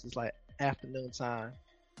office. It's like afternoon time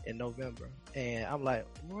in November. And I'm like,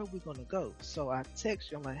 where are we going to go? So I text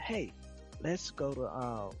you. I'm like, hey, let's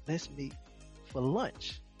meet for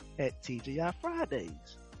lunch at TGI Fridays.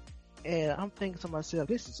 And I'm thinking to myself,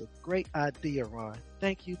 this is a great idea, Ron.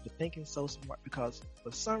 Thank you for thinking so smart, because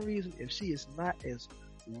for some reason, if she is not as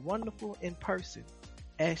wonderful in person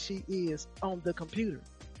as she is on the computer,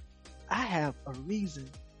 I have a reason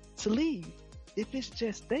to leave if it's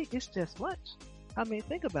just date, it's just lunch. I mean,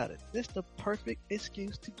 think about it. It's the perfect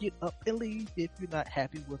excuse to get up and leave if you're not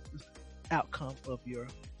happy with the outcome of your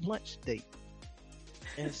lunch date.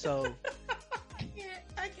 And so, I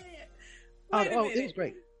can't. It was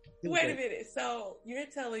great. Wait a minute. So you're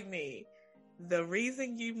telling me the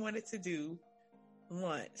reason you wanted to do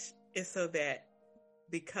lunch is so that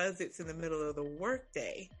because it's in the middle of the work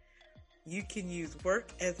day, you can use work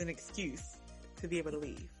as an excuse to be able to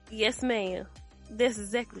leave. Yes, ma'am. That's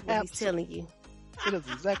exactly what he's telling you. It is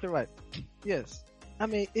exactly right. Yes. I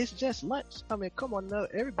mean, it's just lunch. I mean, come on now.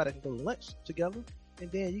 Everybody can go to lunch together,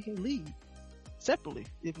 and then you can leave separately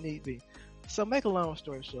if need be. So make a long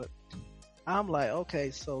story short, I'm like,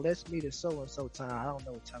 okay, so let's meet at so-and-so time. I don't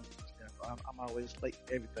know what time it is now, but I'm always late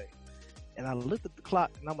for everything. And I looked at the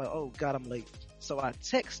clock, and I'm like, oh, God, I'm late. So I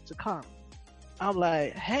text to Carmen. I'm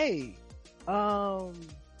like, hey, I'm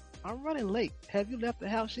running late. Have you left the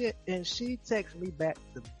house yet? And she texted me back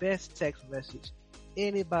the best text message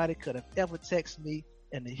anybody could have ever texted me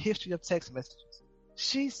in the history of text messages.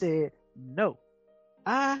 She said, no,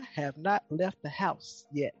 I have not left the house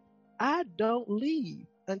yet. I don't leave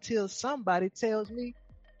until somebody tells me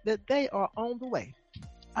that they are on the way.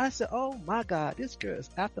 I said, oh my God, this girl is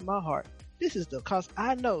after my heart. This is because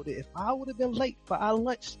I know that if I would have been late for our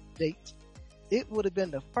lunch date, it would have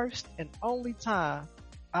been the first and only time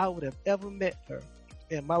I would have ever met her.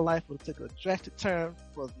 And my life would have took a drastic turn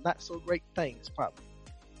for not so great things, probably.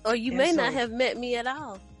 Or you may not have met me at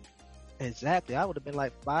all. Exactly. I would have been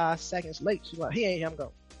like 5 seconds late. She's like, he ain't here, I'm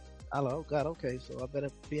going. I'm like, oh God, okay, so I better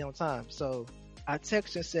be on time. So I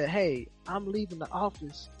texted and said, hey, I'm leaving the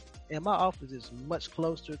office, and my office is much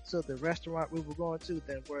closer to the restaurant we were going to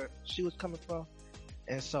than where she was coming from.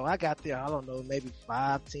 And so I got there, I don't know, maybe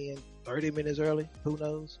 5, 10, 30 minutes early, who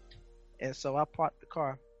knows. And so I parked the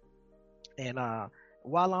car, and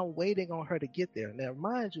while I'm waiting on her to get there, now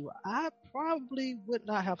mind you, I probably would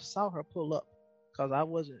not have saw her pull up because I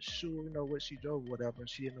wasn't sure, what she drove or whatever, and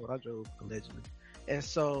she didn't know what I drove, allegedly. And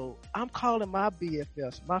so I'm calling my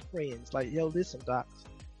BFFs, my friends, like, yo, listen, docs,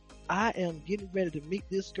 I am getting ready to meet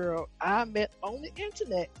this girl I met on the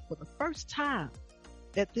internet for the first time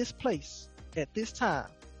at this place at this time.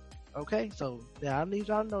 Okay, so now I need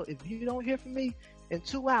y'all to know, if you don't hear from me in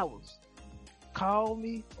 2 hours, call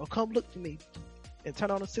me or come look for me and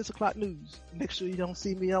turn on the 6 o'clock news. Make sure you don't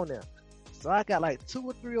see me on there. So I got like 2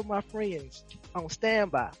 or 3 of my friends on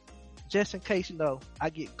standby, just in case, I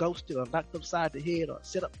get ghosted or knocked upside the head or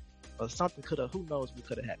set up or something who knows what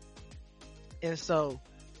could have happened. And so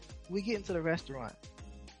we get into the restaurant,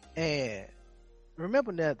 and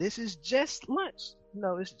remember now, this is just lunch.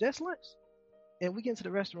 It's just lunch. And we get into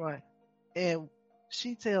the restaurant, and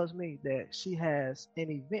she tells me that she has an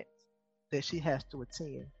event that she has to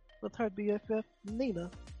attend with her BFF, Nina,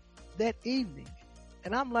 that evening.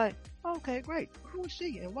 And I'm like, okay, great. Who is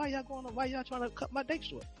she? And why y'all trying to cut my date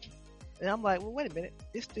short? And I'm like, well, wait a minute.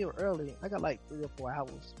 It's still early. I got like 3 or 4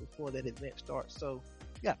 hours before that event starts. So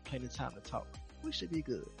we got plenty of time to talk. We should be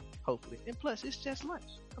good, hopefully. And plus, it's just lunch.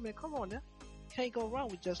 I mean, come on now. Can't go wrong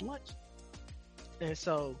with just lunch. And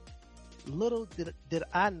so little did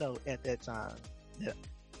I know at that time that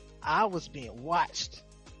I was being watched.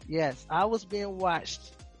 Yes, I was being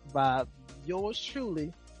watched by yours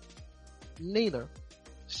truly, Nina.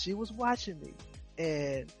 She was watching me,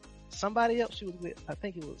 and somebody else she was with, I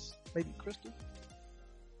think it was maybe Crystal.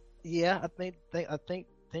 Yeah, I think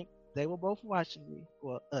they were both watching me,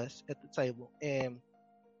 or us, at the table. And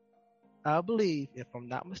I believe, if I'm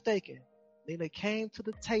not mistaken, Nina came to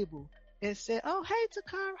the table and said, oh, hey,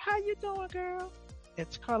 Toccara, how you doing, girl? And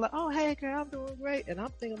Toccara like, oh, hey, girl, I'm doing great. And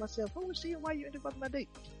I'm thinking to myself, who is she and why you interrupting my date?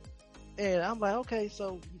 And I'm like, okay,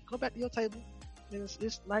 so go back to your table. And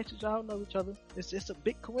it's nice that y'all know each other. It's just a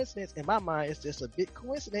big coincidence. In my mind, it's just a big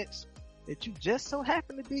coincidence that you just so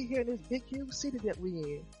happen to be here in this big, huge city that we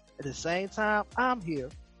in. At the same time, I'm here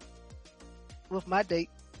with my date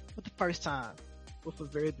for the first time with a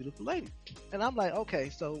very beautiful lady. And I'm like, okay,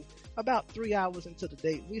 so about 3 hours into the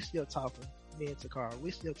date, we still talking. Me and Toccara,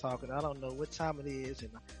 we still talking. I don't know what time it is,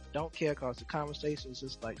 and I don't care because the conversation is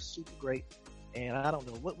just like super great. And I don't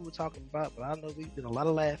know what we were talking about, but I know we did a lot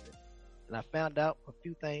of laughing. And I found out a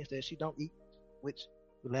few things that she don't eat, which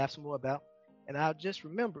we laughed some more about. And I just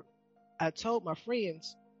remember, I told my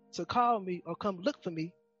friends to call me or come look for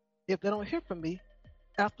me if they don't hear from me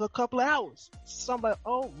after a couple of hours. Somebody,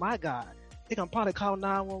 oh my God, they gonna probably call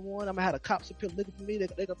 911. I'm gonna have the cops up here looking for me.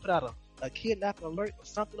 They gonna put out a kidnapping alert or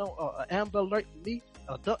something on, or an Amber alert for me,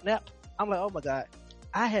 a duck nap. I'm like, oh my God.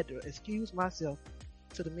 I had to excuse myself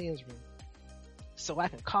to the men's room so I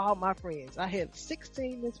can call my friends. I had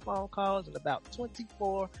 16 missed phone calls and about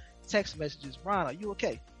 24 text messages. Ron, are you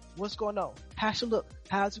okay? What's going on? How's she look?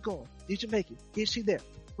 How's it going? Did you make it? Is she there?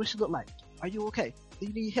 What she look like? Are you okay? Do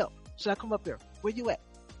you need help? Should I come up there? Where you at?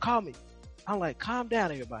 Call me. I'm like, calm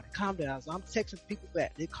down, everybody. Calm down. So I'm texting people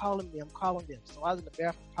back. They're calling me. I'm calling them. So I was in the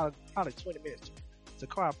bathroom probably 20 minutes.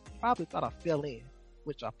 Toccara probably thought I fell in,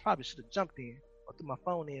 which I probably should have jumped in or threw my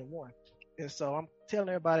phone in one. And so I'm telling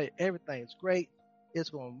everybody everything's great. It's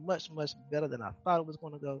going much, much better than I thought it was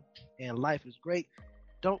going to go. And life is great.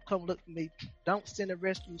 Don't come look for me. Don't send a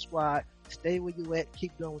rescue squad. Stay where you at.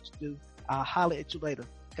 Keep doing what you do. I'll holler at you later.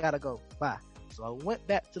 Gotta go. Bye. So I went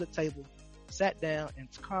back to the table, sat down, and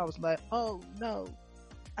Toccara was like, oh no,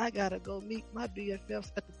 I gotta go meet my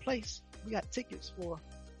BFFs at the place. We got tickets for,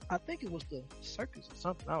 I think it was the circus or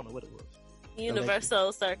something. I don't know what it was.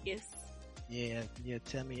 Universal Circus. Yeah,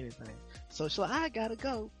 tell me anything. So she's like, I gotta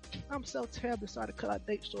go. I'm so terribly sorry to cut our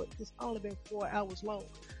date short. It's only been 4 hours long.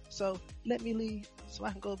 So let me leave so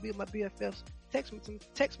I can go be with my BFFs. Text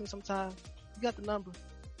me sometime. You got the number.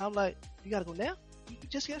 I'm like, you gotta go now? You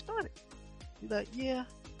just get started. He's like, yeah,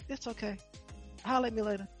 it's okay. Holler at me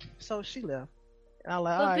later. So she left. And I'm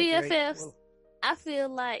like, But all right, BFFs, well, I feel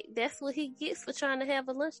like that's what he gets for trying to have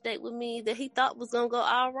a lunch date with me that he thought was gonna go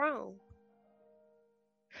all wrong.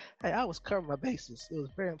 hey, I was covering my bases. It was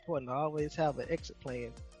very important to always have an exit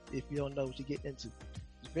plan if you don't know what you're getting into.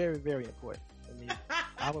 It's very, very important. I mean,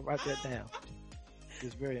 I would write that down.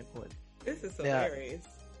 It's very important. This is hilarious.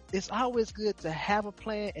 It's always good to have a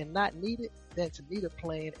plan and not need it than to need a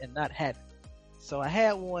plan and not have it. So I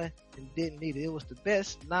had one and didn't need it. It was the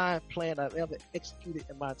best non-plan I've ever executed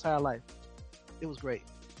in my entire life. It was great.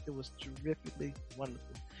 It was terrifically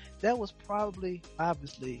wonderful. That was probably,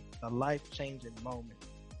 obviously, a life-changing moment.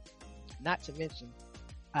 Not to mention,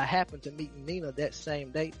 I happened to meet Nina that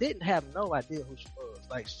same day. Didn't have no idea who she was.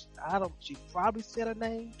 Like, she probably said her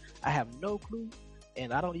name. I have no clue.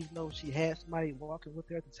 And I don't even know if she had somebody walking with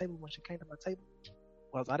her at the table when she came to my table.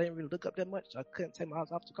 Well, I didn't really look up that much. I couldn't take my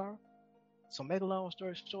eyes off the car. So make a long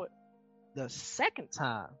story short, the second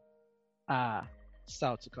time I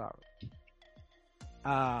saw Toccara,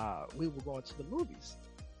 we were going to the movies.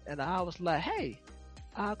 And I was like, hey,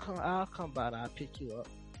 I'll come by and I'll pick you up.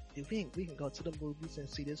 If we can go to the movies and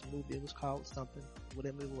see this movie. It was called something,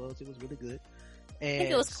 whatever it was really good. And I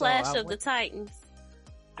think it was Clash of the Titans.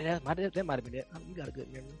 That might have been it. You got a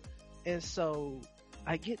good memory. And so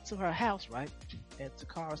I get to her house, right? And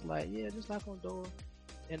Tocara's like, yeah, just knock on the door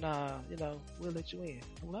and, we'll let you in.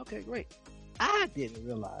 I'm like, okay, great. I didn't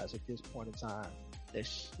realize at this point in time that,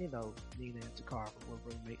 Nina and Toccara were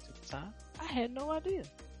roommates at the time. I had no idea.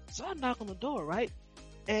 So I knock on the door, right?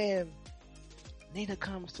 And Nina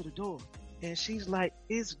comes to the door and she's like,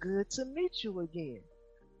 it's good to meet you again.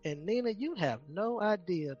 And Nina, you have no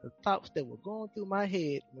idea the thoughts that were going through my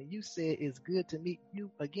head when you said it's good to meet you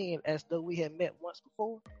again, as though we had met once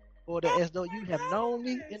before, or that as though you have known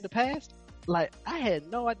me in the past. Like, I had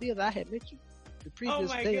no idea that I had met you the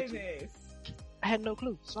previous day. Oh my goodness. I had no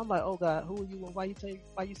clue. So I'm like, oh God, who are you and why you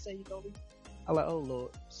say you know me? I'm like, oh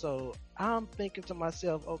Lord. So I'm thinking to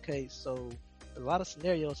myself, okay, so a lot of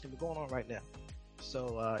scenarios can be going on right now.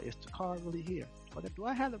 So is Toccara really here? Or do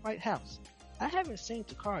I have the right house? I haven't seen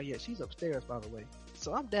Toccara yet. She's upstairs, by the way.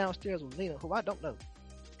 So I'm downstairs with Nina, who I don't know.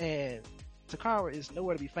 And Toccara is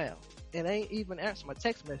nowhere to be found. And ain't even answer my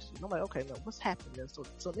text message. I'm like, okay, no, what's happening?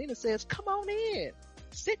 So Nina says, come on in.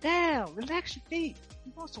 Sit down. Relax your feet.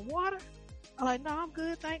 You want some water? I'm like, no, I'm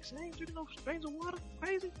good, thanks. I ain't drinking no strings of water.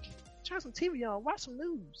 Crazy. Turn some TV on. Watch some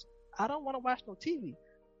news. I don't want to watch no TV.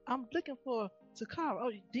 I'm looking for Toccara.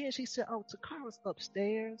 Oh, then she said, oh, Tocara's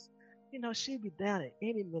upstairs. She'll be down at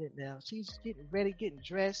any minute now. She's getting ready, getting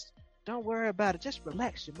dressed. Don't worry about it. Just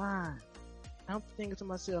relax your mind. I'm thinking to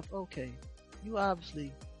myself, okay, you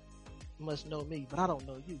obviously must know me, but I don't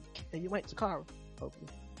know you. And you ain't Toccara,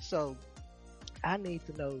 hopefully. So I need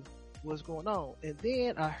to know what's going on. And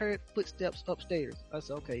then I heard footsteps upstairs. I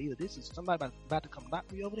said, okay, either this is somebody about to come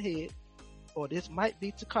knock me over the head, or this might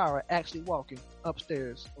be Toccara actually walking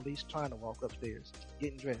upstairs, or at least trying to walk upstairs,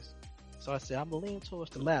 getting dressed. So I said, I'm going to lean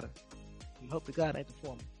towards the latter. And hope to God ain't the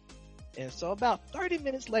former. And so about 30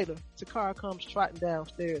 minutes later, Toccara comes trotting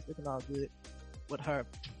downstairs looking all good with her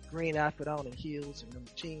green outfit on and heels and them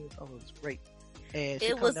jeans. Oh, it was great. And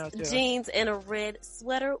it was jeans and a red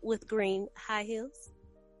sweater with green high heels.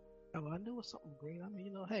 Oh, I knew it was something green. I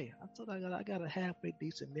mean, hey, I thought I got a halfway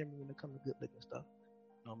decent memory when it comes to good looking stuff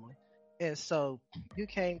normally. And so you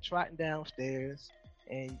came trotting downstairs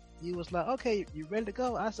and you was like, okay, you ready to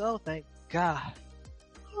go? I said, oh, thank God.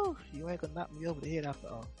 Whew, you ain't gonna knock me over the head after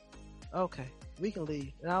all. Okay, we can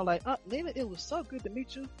leave. And I was like, Nina, it was so good to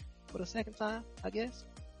meet you for the second time, I guess.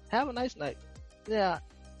 Have a nice night. Yeah,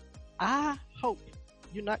 I hope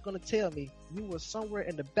you're not going to tell me you were somewhere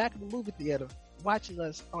in the back of the movie theater watching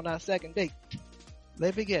us on our second date.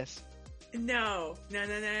 Let me guess. No.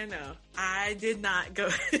 I did not go.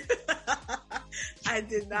 I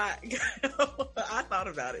did not go. I thought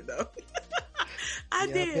about it though. I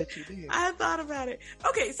did. I bet you did. I thought about it.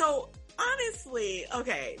 Okay, so honestly,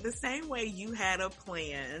 the same way you had a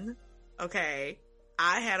plan, I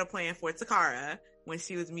had a plan for Toccara when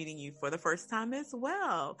she was meeting you for the first time as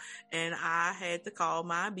well. And I had to call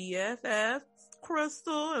my BFF,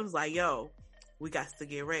 Crystal, and was like, yo, we got to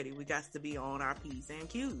get ready. We got to be on our P's and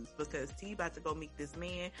Q's because T about to go meet this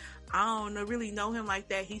man. I don't really know him like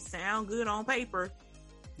that. He sound good on paper,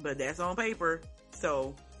 but that's on paper.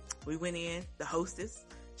 So we went in, the hostess,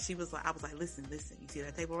 I was like, listen, you see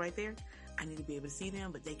that table right there? I need to be able to see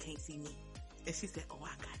them, but they can't see me. And she said, oh,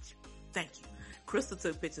 I got you. Thank you. Crystal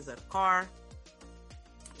took pictures of the car.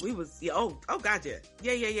 We was, God, yeah.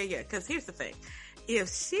 Yeah. Cause here's the thing. If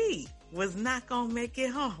she was not gonna make it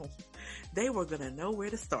home, they were gonna know where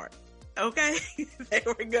to start. Okay? They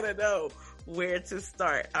were gonna know where to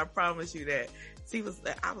start. I promise you that.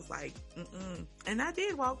 I was like, And I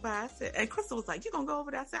did walk by. I said, and Crystal was like, you gonna go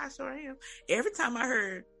over there? I said, I sure am. Every time I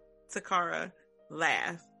heard Toccara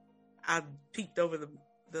laugh, I peeked over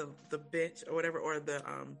the bench or whatever, or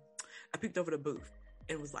I peeked over the booth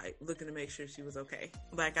and was like looking to make sure she was okay.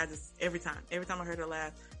 Like every time I heard her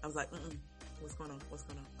laugh, I was like, what's going on? Oh,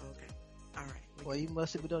 okay. All right. Well, you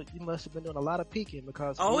must have been doing a lot of peeking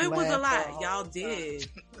because it was a lot. Y'all did.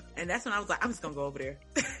 And that's when I was like, I'm just gonna go over there.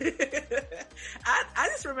 I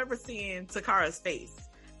just remember seeing Tocara's face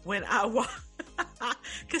when I walked,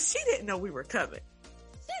 cause she didn't know we were coming.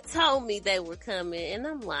 She told me they were coming and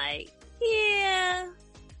I'm like, yeah,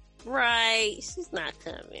 right. She's not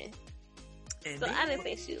coming. And so I didn't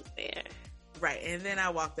think she was there. Right. And then I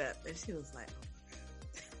walked up and she was like,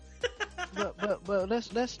 but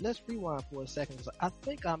let's rewind for a second. I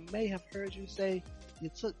think I may have heard you say you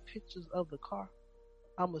took pictures of the car.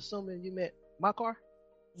 I'm assuming you meant my car?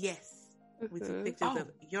 Yes. We took pictures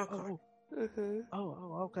of your car.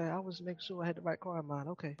 Okay. I was making sure I had the right car in mind.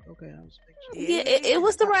 Okay. I was making sure. Yeah, it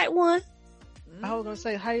was the right one. I was gonna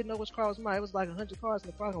say, how you know which car was mine? It was like 100 cars in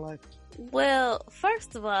the parking lot. Well,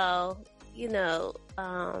 first of all,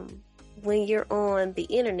 when you're on the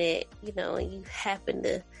internet, and you happen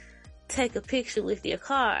to take a picture with your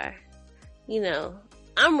car,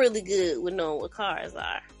 I'm really good with knowing what cars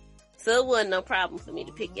are. So it wasn't no problem for me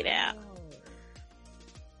to pick it out.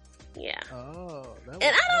 Yeah. And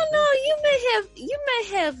I don't know, you may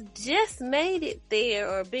have just made it there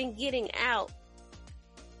or been getting out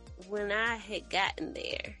when I had gotten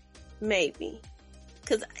there. Maybe.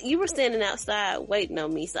 Because you were standing outside waiting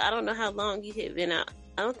on me, so I don't know how long you had been out.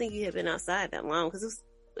 I don't think you had been outside that long because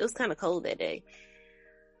it was kind of cold that day.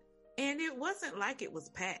 And it wasn't like it was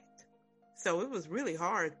packed. So it was really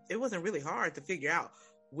hard. It wasn't really hard to figure out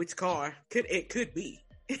which car it could be.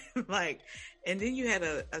 And then you had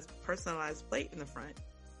a personalized plate in the front.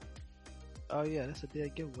 Oh yeah, that's a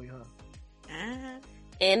dead giveaway, huh?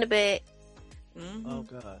 And the back. Mm-hmm. Oh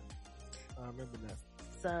God, I remember that.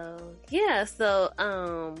 So yeah,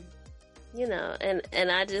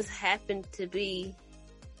 and I just happened to be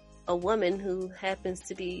a woman who happens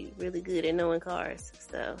to be really good at knowing cars.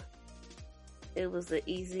 So it was an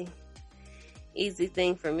easy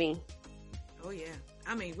thing for me. Oh yeah.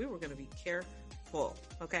 I mean, we were going to be careful,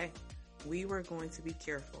 okay? We were going to be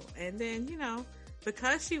careful. And then,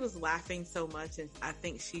 because she was laughing so much and I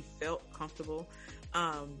think she felt comfortable,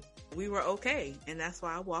 we were okay. And that's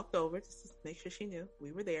why I walked over just to make sure she knew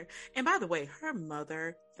we were there. And by the way, her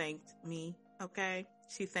mother thanked me, okay?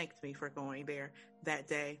 She thanked me for going there that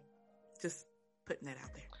day. Just putting that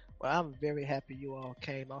out there. Well, I'm very happy you all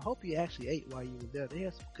came. I hope you actually ate while you were there. They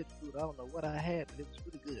had some good food. I don't know what I had, but it was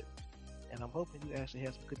really good. And I'm hoping you actually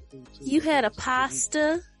had some good food too. You had a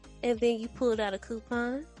pasta, and then you pulled out a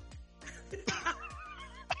coupon.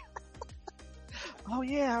 Oh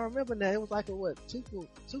yeah, I remember that. It was like a 2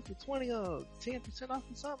 for 20 or 10% off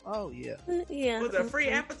or something. Oh yeah. Yeah. Was it a free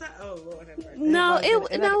appetite? Oh Lord, have mercy. No, it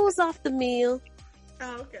was off the meal.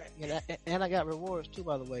 Oh, okay. And I got rewards too,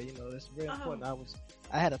 by the way. It's very important.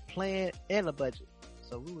 I had a plan and a budget,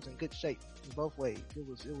 so we was in good shape in both ways. It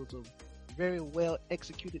was a very well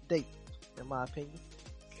executed date, in my opinion.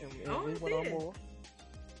 And we went on more.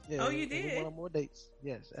 Yeah, you did? We went on more dates.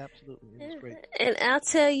 Yes, absolutely. It was great. And I'll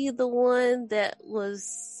tell you the one that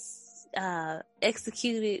was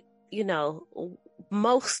executed,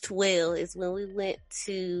 most well is when we went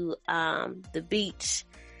to the beach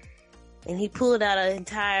and he pulled out an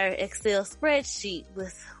entire Excel spreadsheet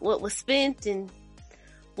with what was spent and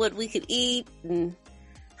what we could eat and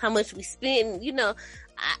how much we spent. You know,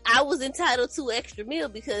 I was entitled to extra meal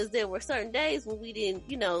because there were certain days when we didn't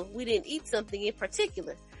eat something in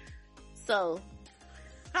particular. So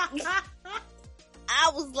I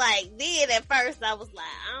was like, then at first I was like,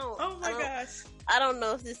 I don't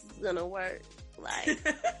know if this is gonna work. Like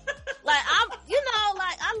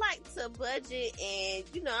I like to budget, and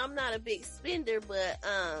I'm not a big spender, but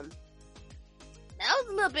that was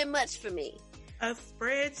a little bit much for me. A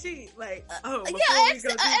spreadsheet, like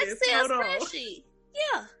Excel spreadsheet.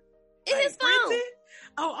 Yeah, in his phone. Printed?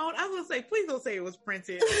 Oh, I was gonna say, please don't say it was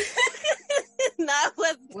printed. No, it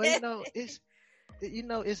wasn't. Well,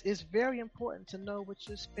 it's very important to know what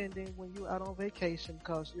you're spending when you're out on vacation,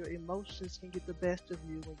 because your emotions can get the best of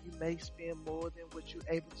you when you may spend more than what you're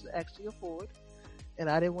able to actually afford. And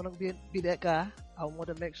I didn't want to be that guy. I want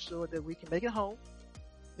to make sure that we can make it home.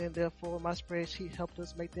 And therefore, my spreadsheet helped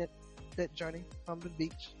us make that journey from the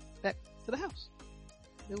beach back to the house.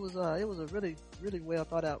 It was a really, really well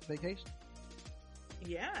thought out vacation.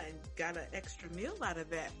 Yeah, and got an extra meal out of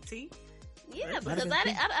that. See? Yeah, because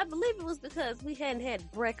I believe it was because we hadn't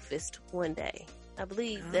had breakfast one day. I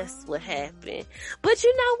believe that's what happened. But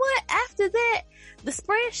you know what? After that, the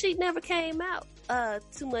spreadsheet never came out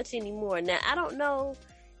too much anymore. Now, I don't know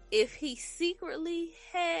if he secretly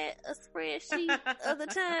had a spreadsheet of the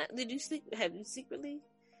time. Have you secretly?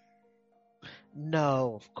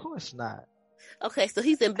 No, of course not. Okay, so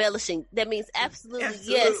he's embellishing. That means absolutely.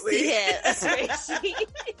 Yes, he had a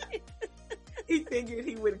spreadsheet. He figured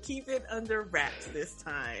he would keep it under wraps this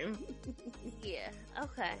time. Yeah.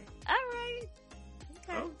 Okay. All right.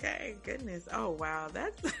 Okay. Goodness. Oh, wow.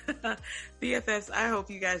 That's BFFs. I hope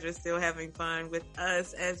you guys are still having fun with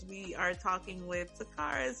us as we are talking with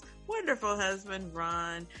Tocara's wonderful husband,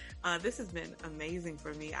 Ron. This has been amazing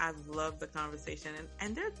for me. I love the conversation,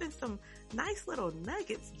 and there's been some nice little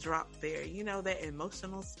nuggets dropped there. That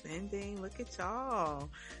emotional spending. Look at y'all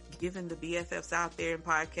giving the BFFs out there in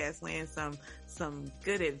podcast land some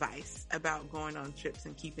good advice about going on trips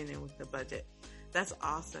and keeping in with the budget. That's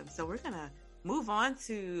awesome. So we're going to move on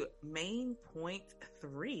to main point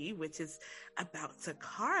 3, which is about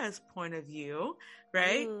Tocara's point of view,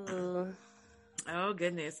 right? Ooh. Oh,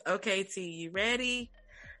 goodness. Okay, T, you ready?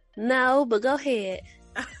 No, but go ahead.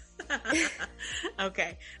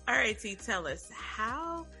 Okay. All right, T, tell us,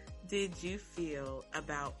 how did you feel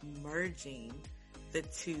about merging the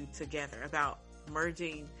two together, about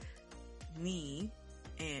merging me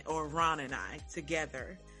or Ron and I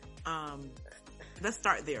together? Let's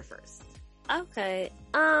start there first. Okay.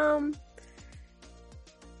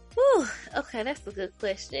 Okay, that's a good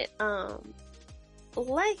question.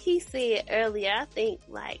 Like he said earlier, I think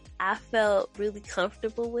I felt really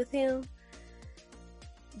comfortable with him,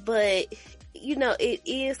 but it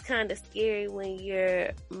is kind of scary when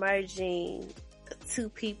you're merging two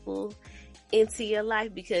people into your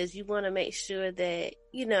life, because you want to make sure that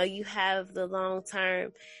you have the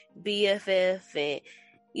long-term BFF, and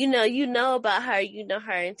you know about her,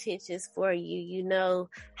 her intentions for you,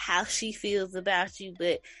 how she feels about you,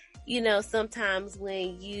 but sometimes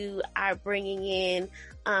when you are bringing in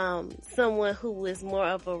someone who is more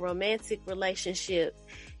of a romantic relationship,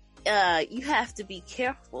 you have to be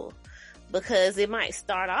careful, because it might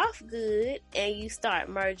start off good and you start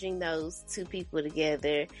merging those two people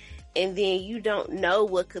together, and then you don't know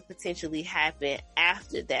what could potentially happen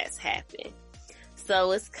after that's happened.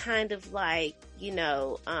 So it's kind of like,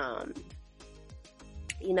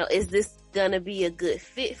 is this gonna be a good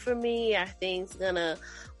fit for me? Are things gonna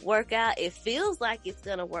work out? It feels like it's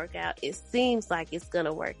gonna work out. It seems like it's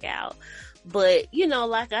gonna work out. But,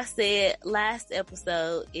 like I said last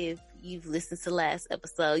episode, if you've listened to last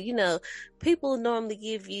episode, people normally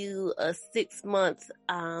give you a 6 month,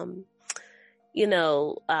 you in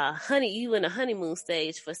a honeymoon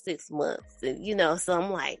stage for 6 months. And, so I'm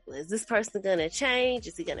like, well, is this person going to change?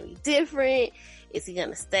 Is he going to be different? Is he going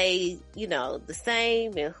to stay, the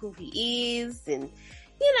same in who he is? And,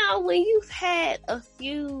 when you've had a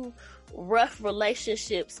few rough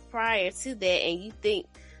relationships prior to that, and you think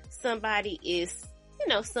somebody is,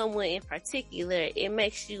 someone in particular, it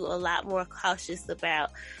makes you a lot more cautious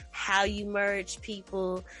about how you merge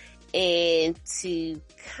people, and to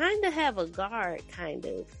kind of have a guard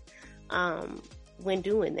when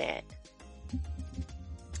doing that.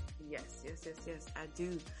 Yes.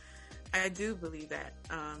 I do believe that.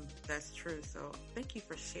 That's true. So thank you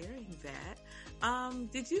for sharing that.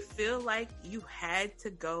 Did you feel like you had to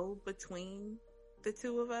go between the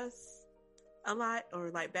two of us a lot,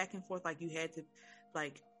 or back and forth? You had to,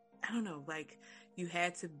 I don't know, you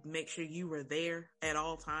had to make sure you were there at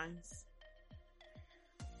all times?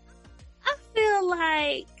 I feel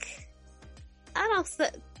like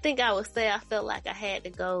think I would say I felt like I had to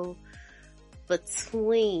go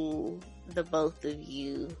between the both of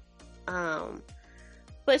you.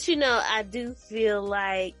 But I do feel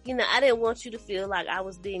like, I didn't want you to feel like I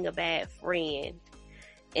was being a bad friend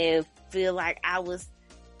and feel like I was,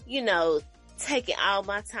 taking all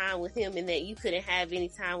my time with him and that you couldn't have any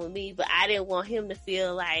time with me. But I didn't want him to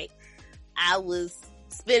feel like I was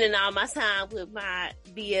spending all my time with my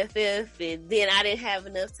BFF and then I didn't have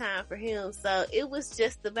enough time for him. So it was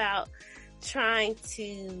just about trying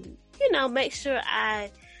to, make sure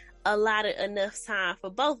I allotted enough time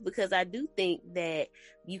for both, because I do think that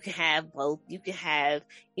you can have both. You can have,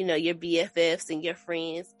 your BFFs and your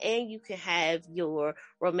friends, and you can have your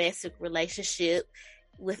romantic relationship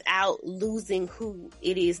without losing who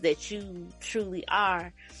it is that you truly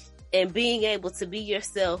are, and being able to be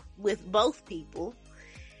yourself with both people,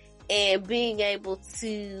 and being able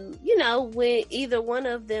to, when either one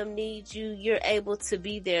of them needs you, you're able to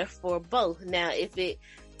be there for both. Now, if it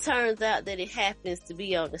turns out that it happens to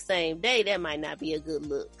be on the same day, that might not be a good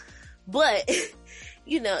look. But, if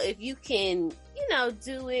you can,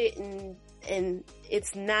 do it and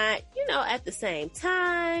it's not, at the same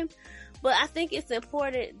time. But I think it's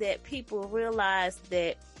important that people realize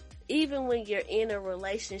that even when you're in a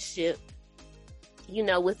relationship,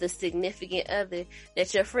 with a significant other,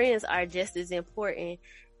 that your friends are just as important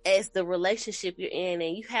as the relationship you're in,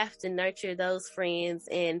 and you have to nurture those friends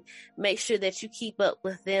and make sure that you keep up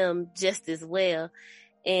with them just as well.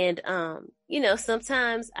 And,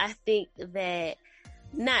 sometimes I think that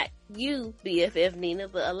not you, BFF Nina,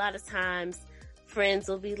 but a lot of times friends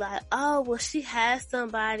will be like, oh, well, she has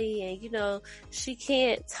somebody and, she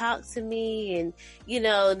can't talk to me. And,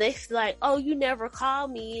 they feel like, oh, you never call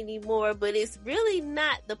me anymore. But it's really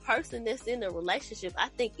not the person that's in the relationship. I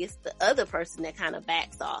think it's the other person that kind of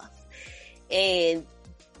backs off. And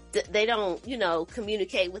they don't,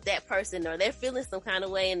 communicate with that person, or they're feeling some kind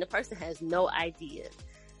of way and the person has no idea.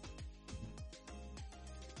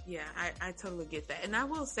 Yeah, I totally get that. And I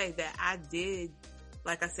will say that I did,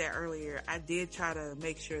 like I said earlier, I did try to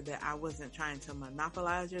make sure that I wasn't trying to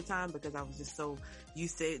monopolize your time, because I was just so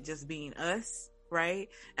used to it just being us, right?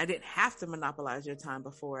 I didn't have to monopolize your time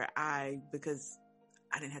before because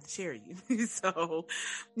I didn't have to share you. So,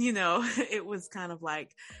 it was kind of like,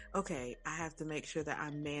 okay, I have to make sure that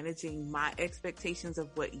I'm managing my expectations of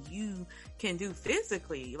what you can do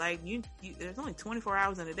physically. Like there's only 24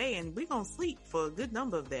 hours in a day, and we're going to sleep for a good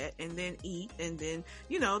number of that, and then eat. And then,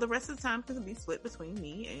 the rest of the time can be split between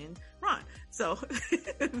me and Ron. So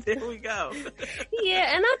there we go.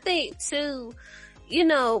 Yeah. And I think too,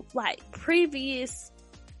 like previous,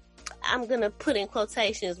 I'm going to put in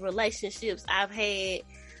quotations, relationships I've had,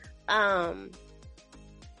 I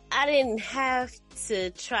didn't have to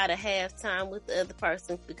try to have time with the other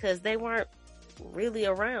person because they weren't really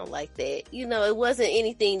around like that. It wasn't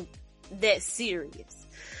anything that serious.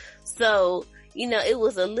 So, it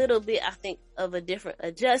was a little bit, I think, of a different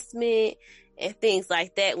adjustment and things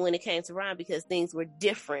like that when it came to Ron, because things were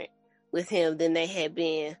different with him than they had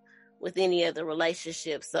been with any other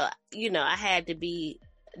relationship. So, I had to be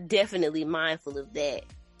definitely mindful of that.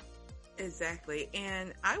 Exactly.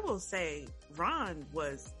 And I will say Ron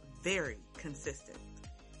was very consistent.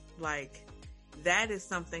 Like, that is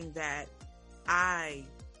something that I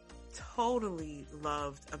totally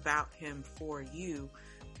loved about him for you,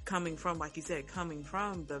 coming from, like you said, coming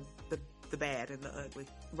from the bad and the ugly,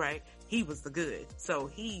 right? He was the good. So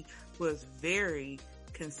he was very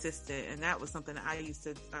consistent, and that was something I used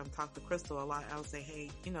to talk to Crystal a lot. I would say, hey,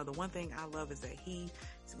 the one thing I love is that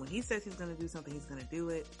when he says he's going to do something, he's going to do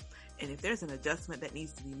it. And if there's an adjustment that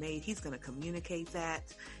needs to be made, he's going to communicate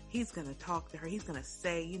that. He's going to talk to her. He's going to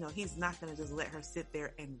say, he's not going to just let her sit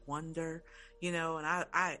there and wonder, and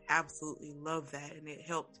I absolutely love that. And it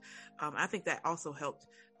helped. I think that also helped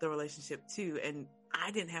the relationship too. And I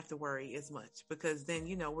didn't have to worry as much, because then,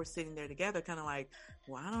 we're sitting there together kind of like,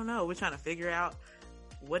 well, I don't know. We're trying to figure out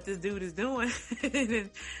what this dude is doing.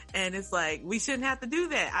 and it's like, we shouldn't have to do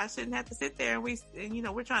that. I shouldn't have to sit there and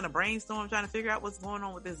we're trying to brainstorm, trying to figure out what's going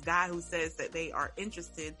on with this guy who says that they are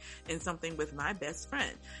interested in something with my best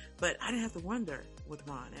friend. But I didn't have to wonder with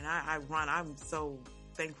Ron. And Ron, I'm so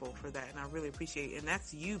thankful for that. And I really appreciate it. And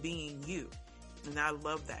that's you being you. And I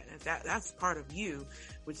love that. And that's part of you,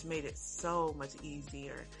 which made it so much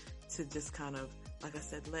easier to just kind of, like I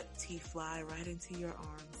said, let T fly right into your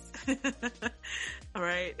arms. All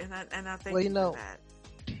right. And I thank you for that.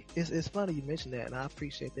 It's funny you mentioned that, and I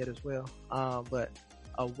appreciate that as well. But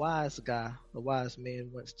a wise man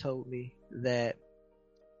once told me that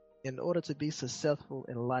in order to be successful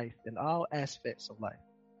in life, in all aspects of life,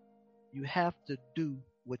 you have to do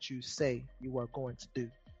what you say you are going to do.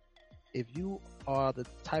 If you are the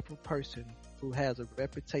type of person who has a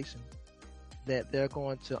reputation that they're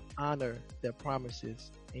going to honor their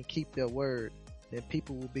promises and keep their word, then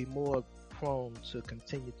people will be more prone to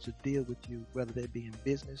continue to deal with you, whether they be in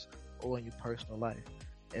business or in your personal life.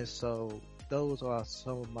 And so those are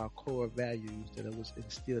some of my core values that it was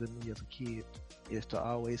instilled in me as a kid, is to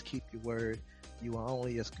always keep your word. You are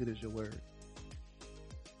only as good as your word.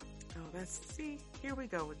 Oh, see, here we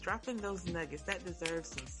go. We're dropping those nuggets. That deserves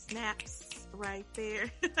some snaps right there.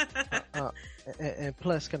 And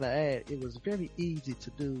plus, can I add, it was very easy to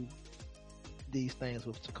do these things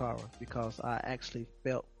with Toccara because I actually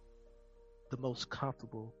felt the most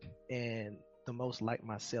comfortable and the most like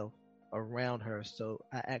myself around her. So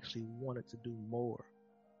I actually wanted to do more.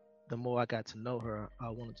 The more I got to know her, I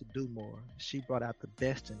wanted to do more. She brought out the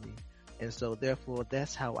best in me. And so therefore,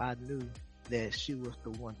 that's how I knew that she was the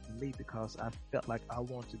one for me, because I felt like I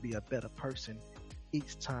wanted to be a better person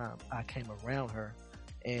each time I came around her.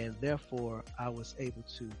 And therefore, I was able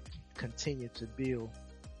to continue to build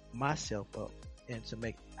myself up and to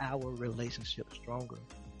make our relationship stronger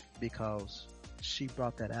because she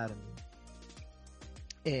brought that out of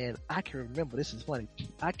me. And I can remember, this is funny,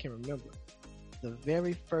 I can remember the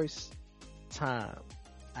very first time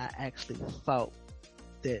I actually thought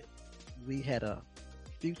that we had a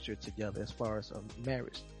future together as far as a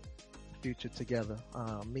marriage future together.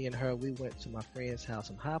 Me and her, we went to my friend's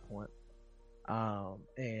house in High Point.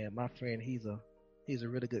 And my friend, he's a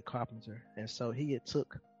really good carpenter. And so he had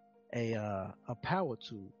took a power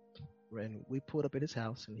tool, and we pulled up at his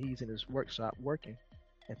house, and he's in his workshop working,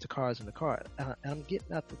 and Tocara's in the car. I'm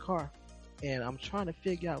getting out the car, and I'm trying to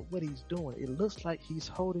figure out what he's doing. It looks like he's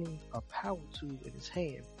holding a power tool in his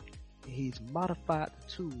hand. He's modified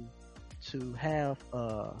the tool to have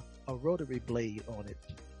a rotary blade on it.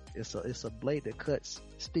 It's a blade that cuts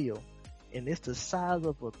steel, and it's the size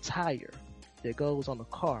of a tire that goes on a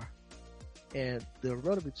car. And the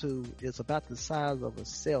rotary tool is about the size of a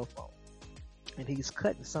cell phone. And he's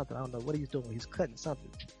cutting something. I don't know what he's doing. He's cutting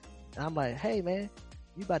something. And I'm like, hey man,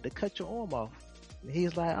 you about to cut your arm off. And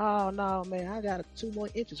he's like, oh no man, I got 2 more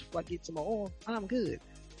inches before I get to my arm. I'm good.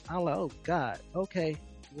 I'm like, oh God, okay,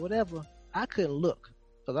 whatever. I couldn't look.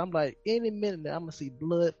 Because I'm like, any minute I'm going to see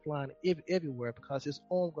blood flying everywhere because his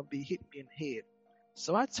arm going to be hitting me in the head.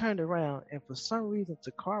 So I turned around, and for some reason,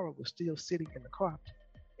 Toccara was still sitting in the car.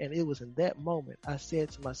 And it was in that moment I said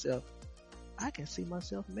to myself, I can see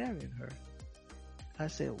myself marrying her. I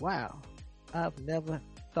said, wow, I've never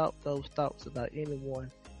thought those thoughts about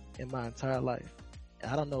anyone in my entire life.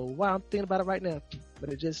 And I don't know why I'm thinking about it right now, but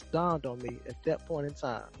it just dawned on me at that point in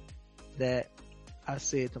time that I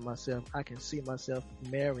said to myself, I can see myself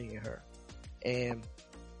marrying her. And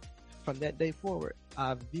from that day forward,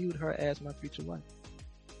 I viewed her as my future wife.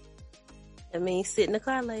 I mean, sit in the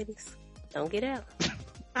car, ladies. Don't get out.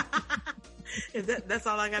 That's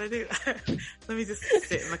all I gotta do? Let me just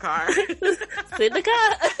sit in the car. Sit in the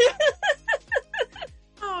car.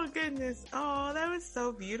 Oh, goodness. Oh, that was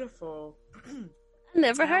so beautiful. I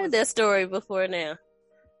never heard that story before now.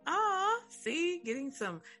 See, getting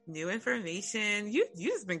some new information. You've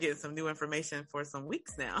just been getting some new information for some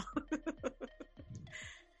weeks now.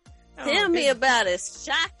 Tell me about it.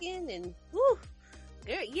 Shocking and whew.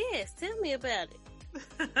 Girl, yes, tell me about it.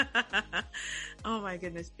 Oh my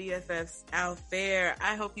goodness, BFFs out there.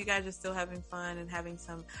 I hope you guys are still having fun and having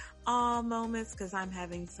some awe moments, because I'm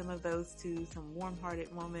having some of those too, some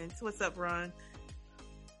warm-hearted moments. What's up, Ron?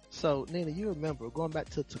 So, Nina, you remember, going back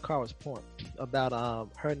to Tocara's point about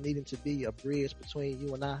her needing to be a bridge between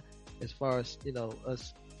you and I, as far as,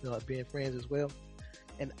 us, being friends as well.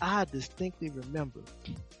 And I distinctly remember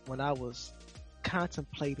when I was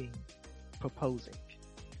contemplating proposing,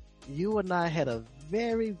 you and I had a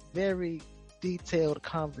very, very detailed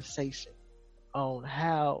conversation on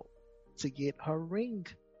how to get her ring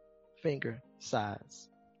finger size.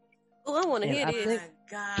 Oh, I want to hear this. Oh my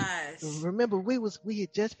gosh. Remember, we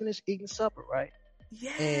had just finished eating supper, right?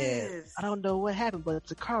 Yes. And I don't know what happened, but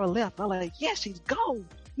Toccara left. I'm like, yeah, she's gone.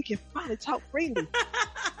 We can finally talk freely.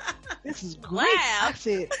 This is great. Wow. I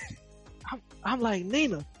said, I'm like,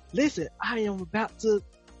 Nina, listen, I am about to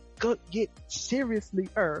go get seriously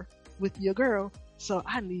with your girl, so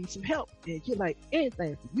I need some help. And you're like,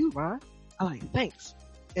 anything for you, Ron. I'm like, thanks.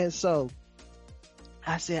 And so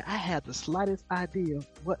I said, I have the slightest idea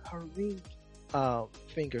what her ring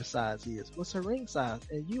finger size is. What's her ring size?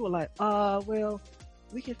 And you were like, well,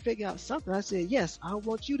 we can figure out something. I said, yes, I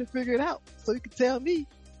want you to figure it out so you can tell me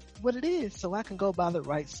what it is, so I can go buy the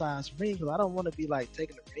right size ring. Because I don't want to be like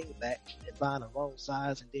taking the ring back and buying the wrong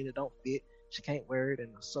size and then it don't fit. She can't wear it, and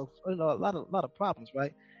so a lot of problems,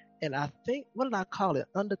 right? And I think, what did I call it?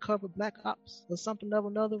 Undercover Black Ops or something of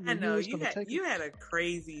another. I know was gonna take you had a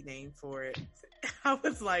crazy name for it. I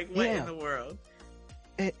was like, what in the world?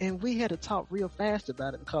 And we had to talk real fast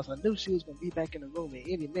about it because I knew she was gonna be back in the room in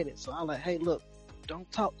any minute. So I was like, hey, look,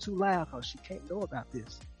 don't talk too loud because she can't know about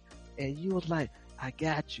this. And you was like, I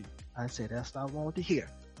got you. I said, that's what I wanted to hear.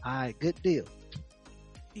 All right, good deal.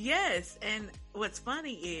 Yes, and what's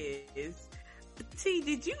funny is, T,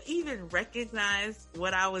 did you even recognize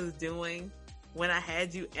what I was doing when I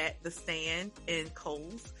had you at the stand in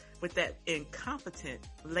Kohl's with that incompetent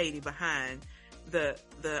lady behind the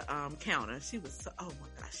counter? She was so, oh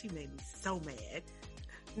my gosh, she made me so mad.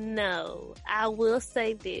 No, I will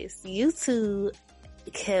say this. You two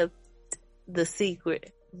kept the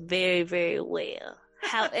secret very, very well.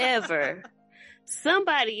 However,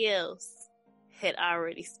 somebody else had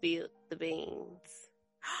already spilled the beans.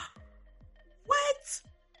 What?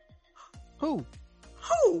 Who?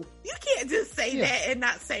 You can't just say that and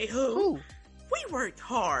not say who. We worked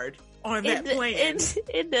hard on that plan.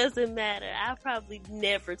 It doesn't matter. I'll probably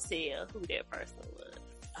never tell who that person was.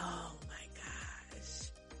 Oh my gosh.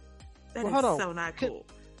 That is so not cool.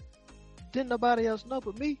 Didn't nobody else know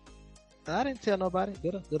but me? I didn't tell nobody.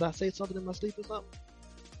 Did I say something in my sleep or something?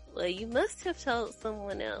 Well, you must have told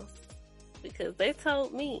someone else because they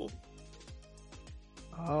told me.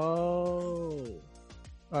 Oh.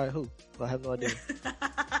 All right, who? I have no idea.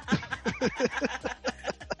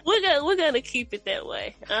 We're gonna keep it that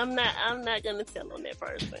way. I'm not gonna tell on that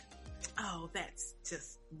person. Oh, that's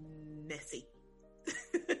just messy.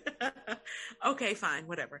 Okay, fine,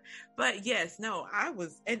 whatever. But yes, no,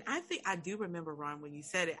 and I think I do remember, Ron, when you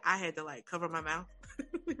said it, I had to like cover my mouth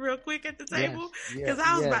real quick at the table because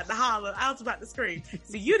I was about to holler, I was about to scream.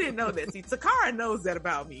 So you didn't know that. See, Toccara knows that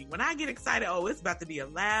about me. When I get excited, it's about to be a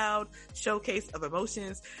loud showcase of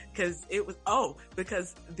emotions because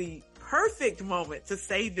the perfect moment to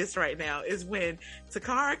say this right now is when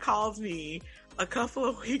Toccara calls me a couple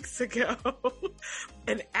of weeks ago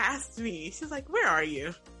and asked me, she's like, where are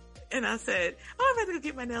you? And I said, I'm about to go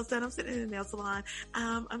get my nails done. I'm sitting in the nail salon.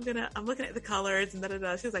 I'm looking at the colors and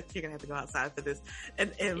da-da-da. She was like, you're going to have to go outside for this.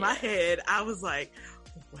 And in my head, I was like,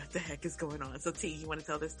 what the heck is going on? So T, you want to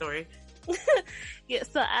tell this story? Yeah.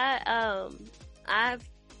 So I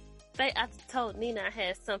told Nina I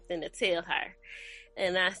had something to tell her.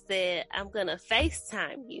 And I said, I'm going to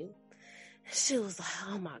FaceTime you. She was like,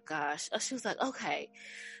 oh my gosh. She was like, okay.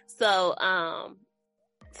 So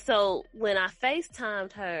when I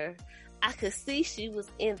FaceTimed her, I could see she was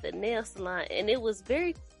in the nail salon and it was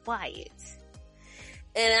very quiet.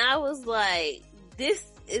 And I was like, this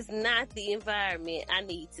is not the environment I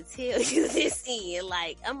need to tell you this in.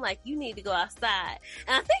 Like, I'm like, you need to go outside.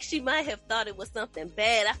 And I think she might have thought it was something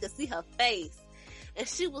bad. I could see her face. And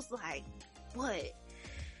she was like, what?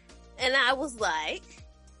 And I was like,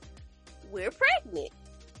 we're pregnant.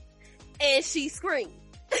 And she screamed.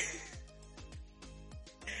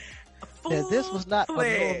 Now, this was not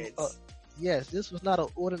this was not an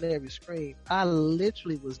ordinary scream. I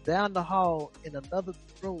literally was down the hall in another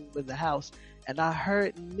room in the house, and I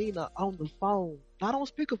heard Nina on the phone, not on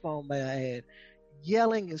speakerphone, may I add,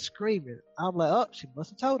 yelling and screaming. I'm like, oh, she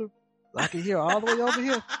must have told her. I can hear her all the way over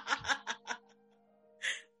here.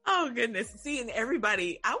 Oh goodness. See, and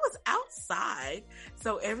everybody, I was outside.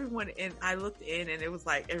 So everyone, and I looked in and it was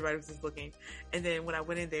like, everybody was just looking. And then when I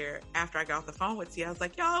went in there, after I got off the phone with T, I was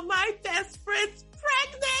like, y'all, my best friend's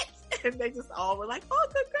pregnant. And they just all were like, oh,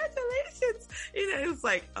 congratulations. You know, it was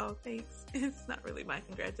like, oh, thanks. It's not really my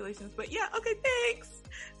congratulations, but yeah, okay, thanks.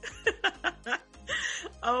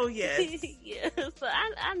 Oh, yes. Yeah. So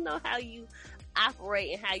I know how you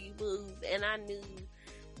operate and how you move. And I knew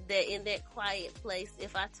that in that quiet place,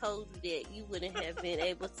 if I told you that, you wouldn't have been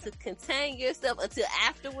able to contain yourself until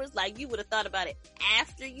afterwards. Like, you would have thought about it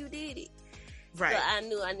after you did it. Right. So I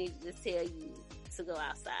knew I needed to tell you to go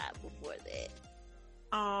outside before that.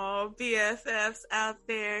 Oh, BFFs out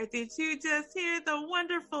there. Did you just hear the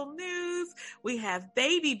wonderful news? We have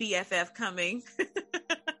baby BFF coming.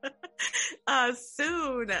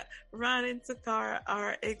 Soon. Ron and Toccara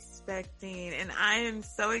are expecting, and I am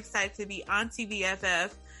so excited to be Auntie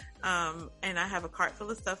BFF. And I have a cart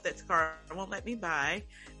full of stuff that Toccara won't let me buy,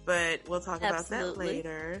 but we'll talk about that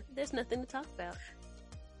later. There's nothing to talk about.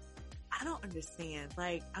 I don't understand.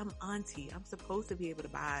 Like, I'm Auntie. I'm supposed to be able to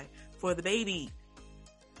buy for the baby.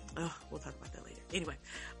 Oh, we'll talk about that later. Anyway.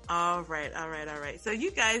 All right. So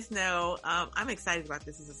you guys know, I'm excited about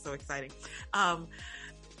this. This is so exciting. I'm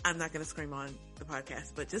not going to scream on the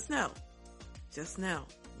podcast, but just know,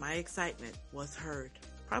 my excitement was heard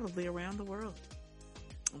probably around the world.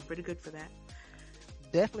 I'm pretty good for that.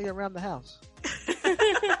 Definitely around the house.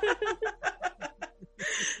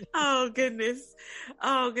 Oh goodness.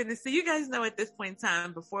 Oh goodness. So you guys know at this point in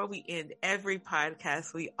time, before we end every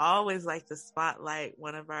podcast, we always like to spotlight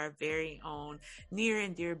one of our very own near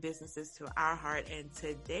and dear businesses to our heart. And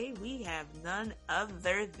today we have none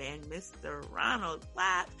other than Mr. Ronald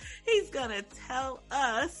Clapp. He's gonna tell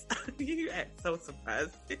us, you act so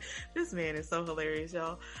surprised. This man is so hilarious,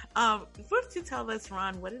 y'all. Why don't you tell us,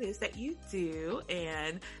 Ron, what it is that you do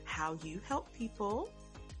and how you help people?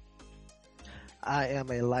 I am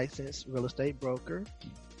a licensed real estate broker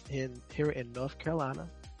here in North Carolina.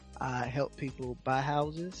 I help people buy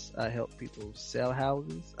houses. I help people sell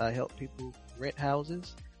houses. I help people rent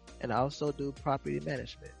houses, and I also do property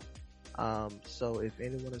management. So if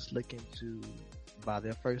anyone is looking to buy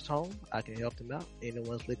their first home, I can help them out.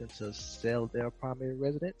 Anyone's looking to sell their primary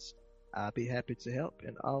residence, I'll be happy to help.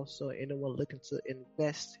 And also anyone looking to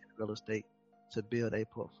invest in real estate to build a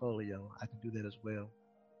portfolio, I can do that as well.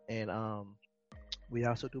 And we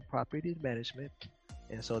also do property management,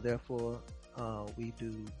 and so therefore we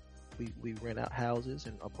rent out houses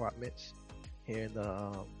and apartments here in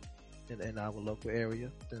the in our local area,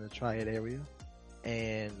 in the Triad area,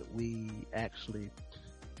 and we actually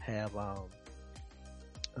have a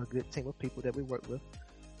good team of people that we work with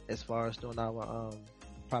as far as doing our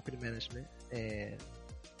property management, and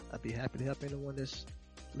I'd be happy to help anyone that's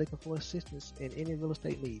looking for assistance in any real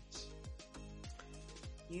estate needs.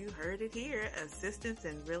 You heard it here. Assistance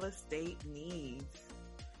in real estate needs.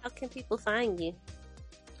 How can people find you?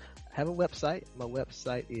 I have a website. My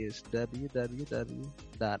website is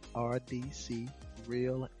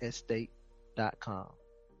www.rdcrealestate.com.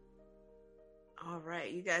 All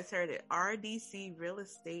right. You guys heard it.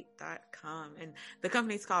 rdcrealestate.com. And the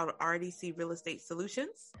company's called RDC Real Estate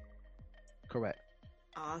Solutions? Correct.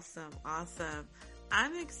 Awesome. Awesome.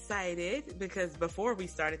 I'm excited because before we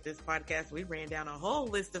started this podcast, we ran down a whole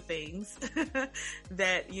list of things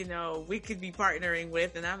that, you know, we could be partnering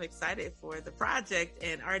with. And I'm excited for the project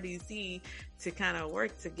and RDC to kind of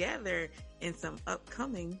work together in some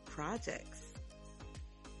upcoming projects.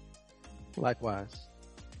 Likewise.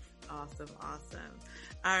 Awesome. Awesome.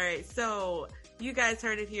 All right. So you guys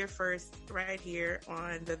heard it here first, right here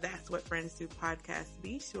on the That's What Friends Do podcast.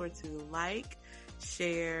 Be sure to like,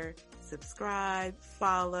 share, subscribe,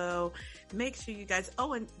 follow, make sure you guys,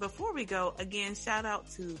 and before we go, again, shout out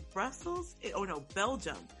to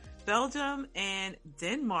Belgium and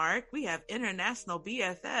Denmark. We have international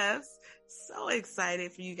BFFs. So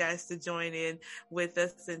excited for you guys to join in with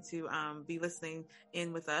us and to be listening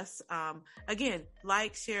in with us. Again,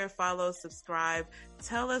 like, share, follow, subscribe.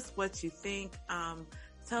 Tell us what you think.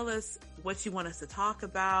 Tell us what you want us to talk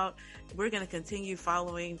about. We're going to continue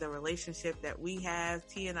following the relationship that we have.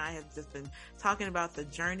 T and I have just been talking about the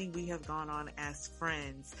journey we have gone on as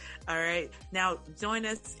friends. All right. Now join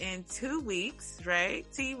us in 2 weeks, right?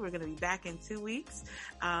 T, we're going to be back in 2 weeks,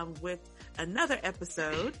 with another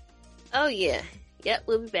episode. Oh yeah. Yep.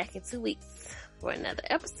 We'll be back in 2 weeks for another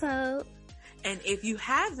episode. And if you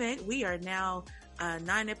haven't, we are now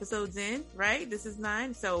 9 episodes in, right? This is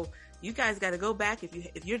 9. So you guys got to go back.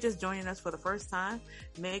 If you're just joining us for the first time,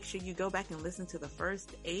 make sure you go back and listen to the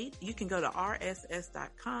first 8. You can go to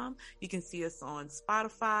rss.com. You can see us on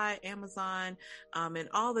Spotify, Amazon, and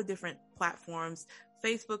all the different platforms.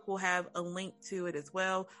 Facebook will have a link to it as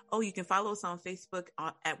well. Oh, you can follow us on Facebook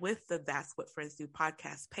with the That's What Friends Do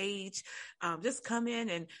podcast page. Just come in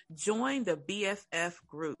and join the BFF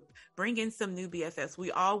group. Bring in some new BFFs. We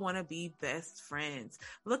all want to be best friends.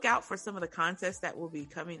 Look out for some of the contests that will be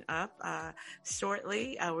coming up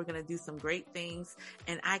shortly. We're going to do some great things,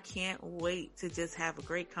 and I can't wait to just have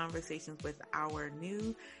great conversations with our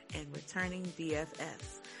new and returning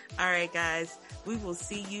BFFs. All right, guys, we will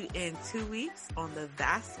see you in 2 weeks on the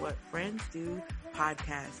That's What Friends Do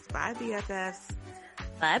podcast. Bye, BFFs.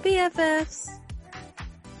 Bye, BFFs.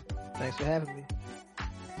 Thanks for having me.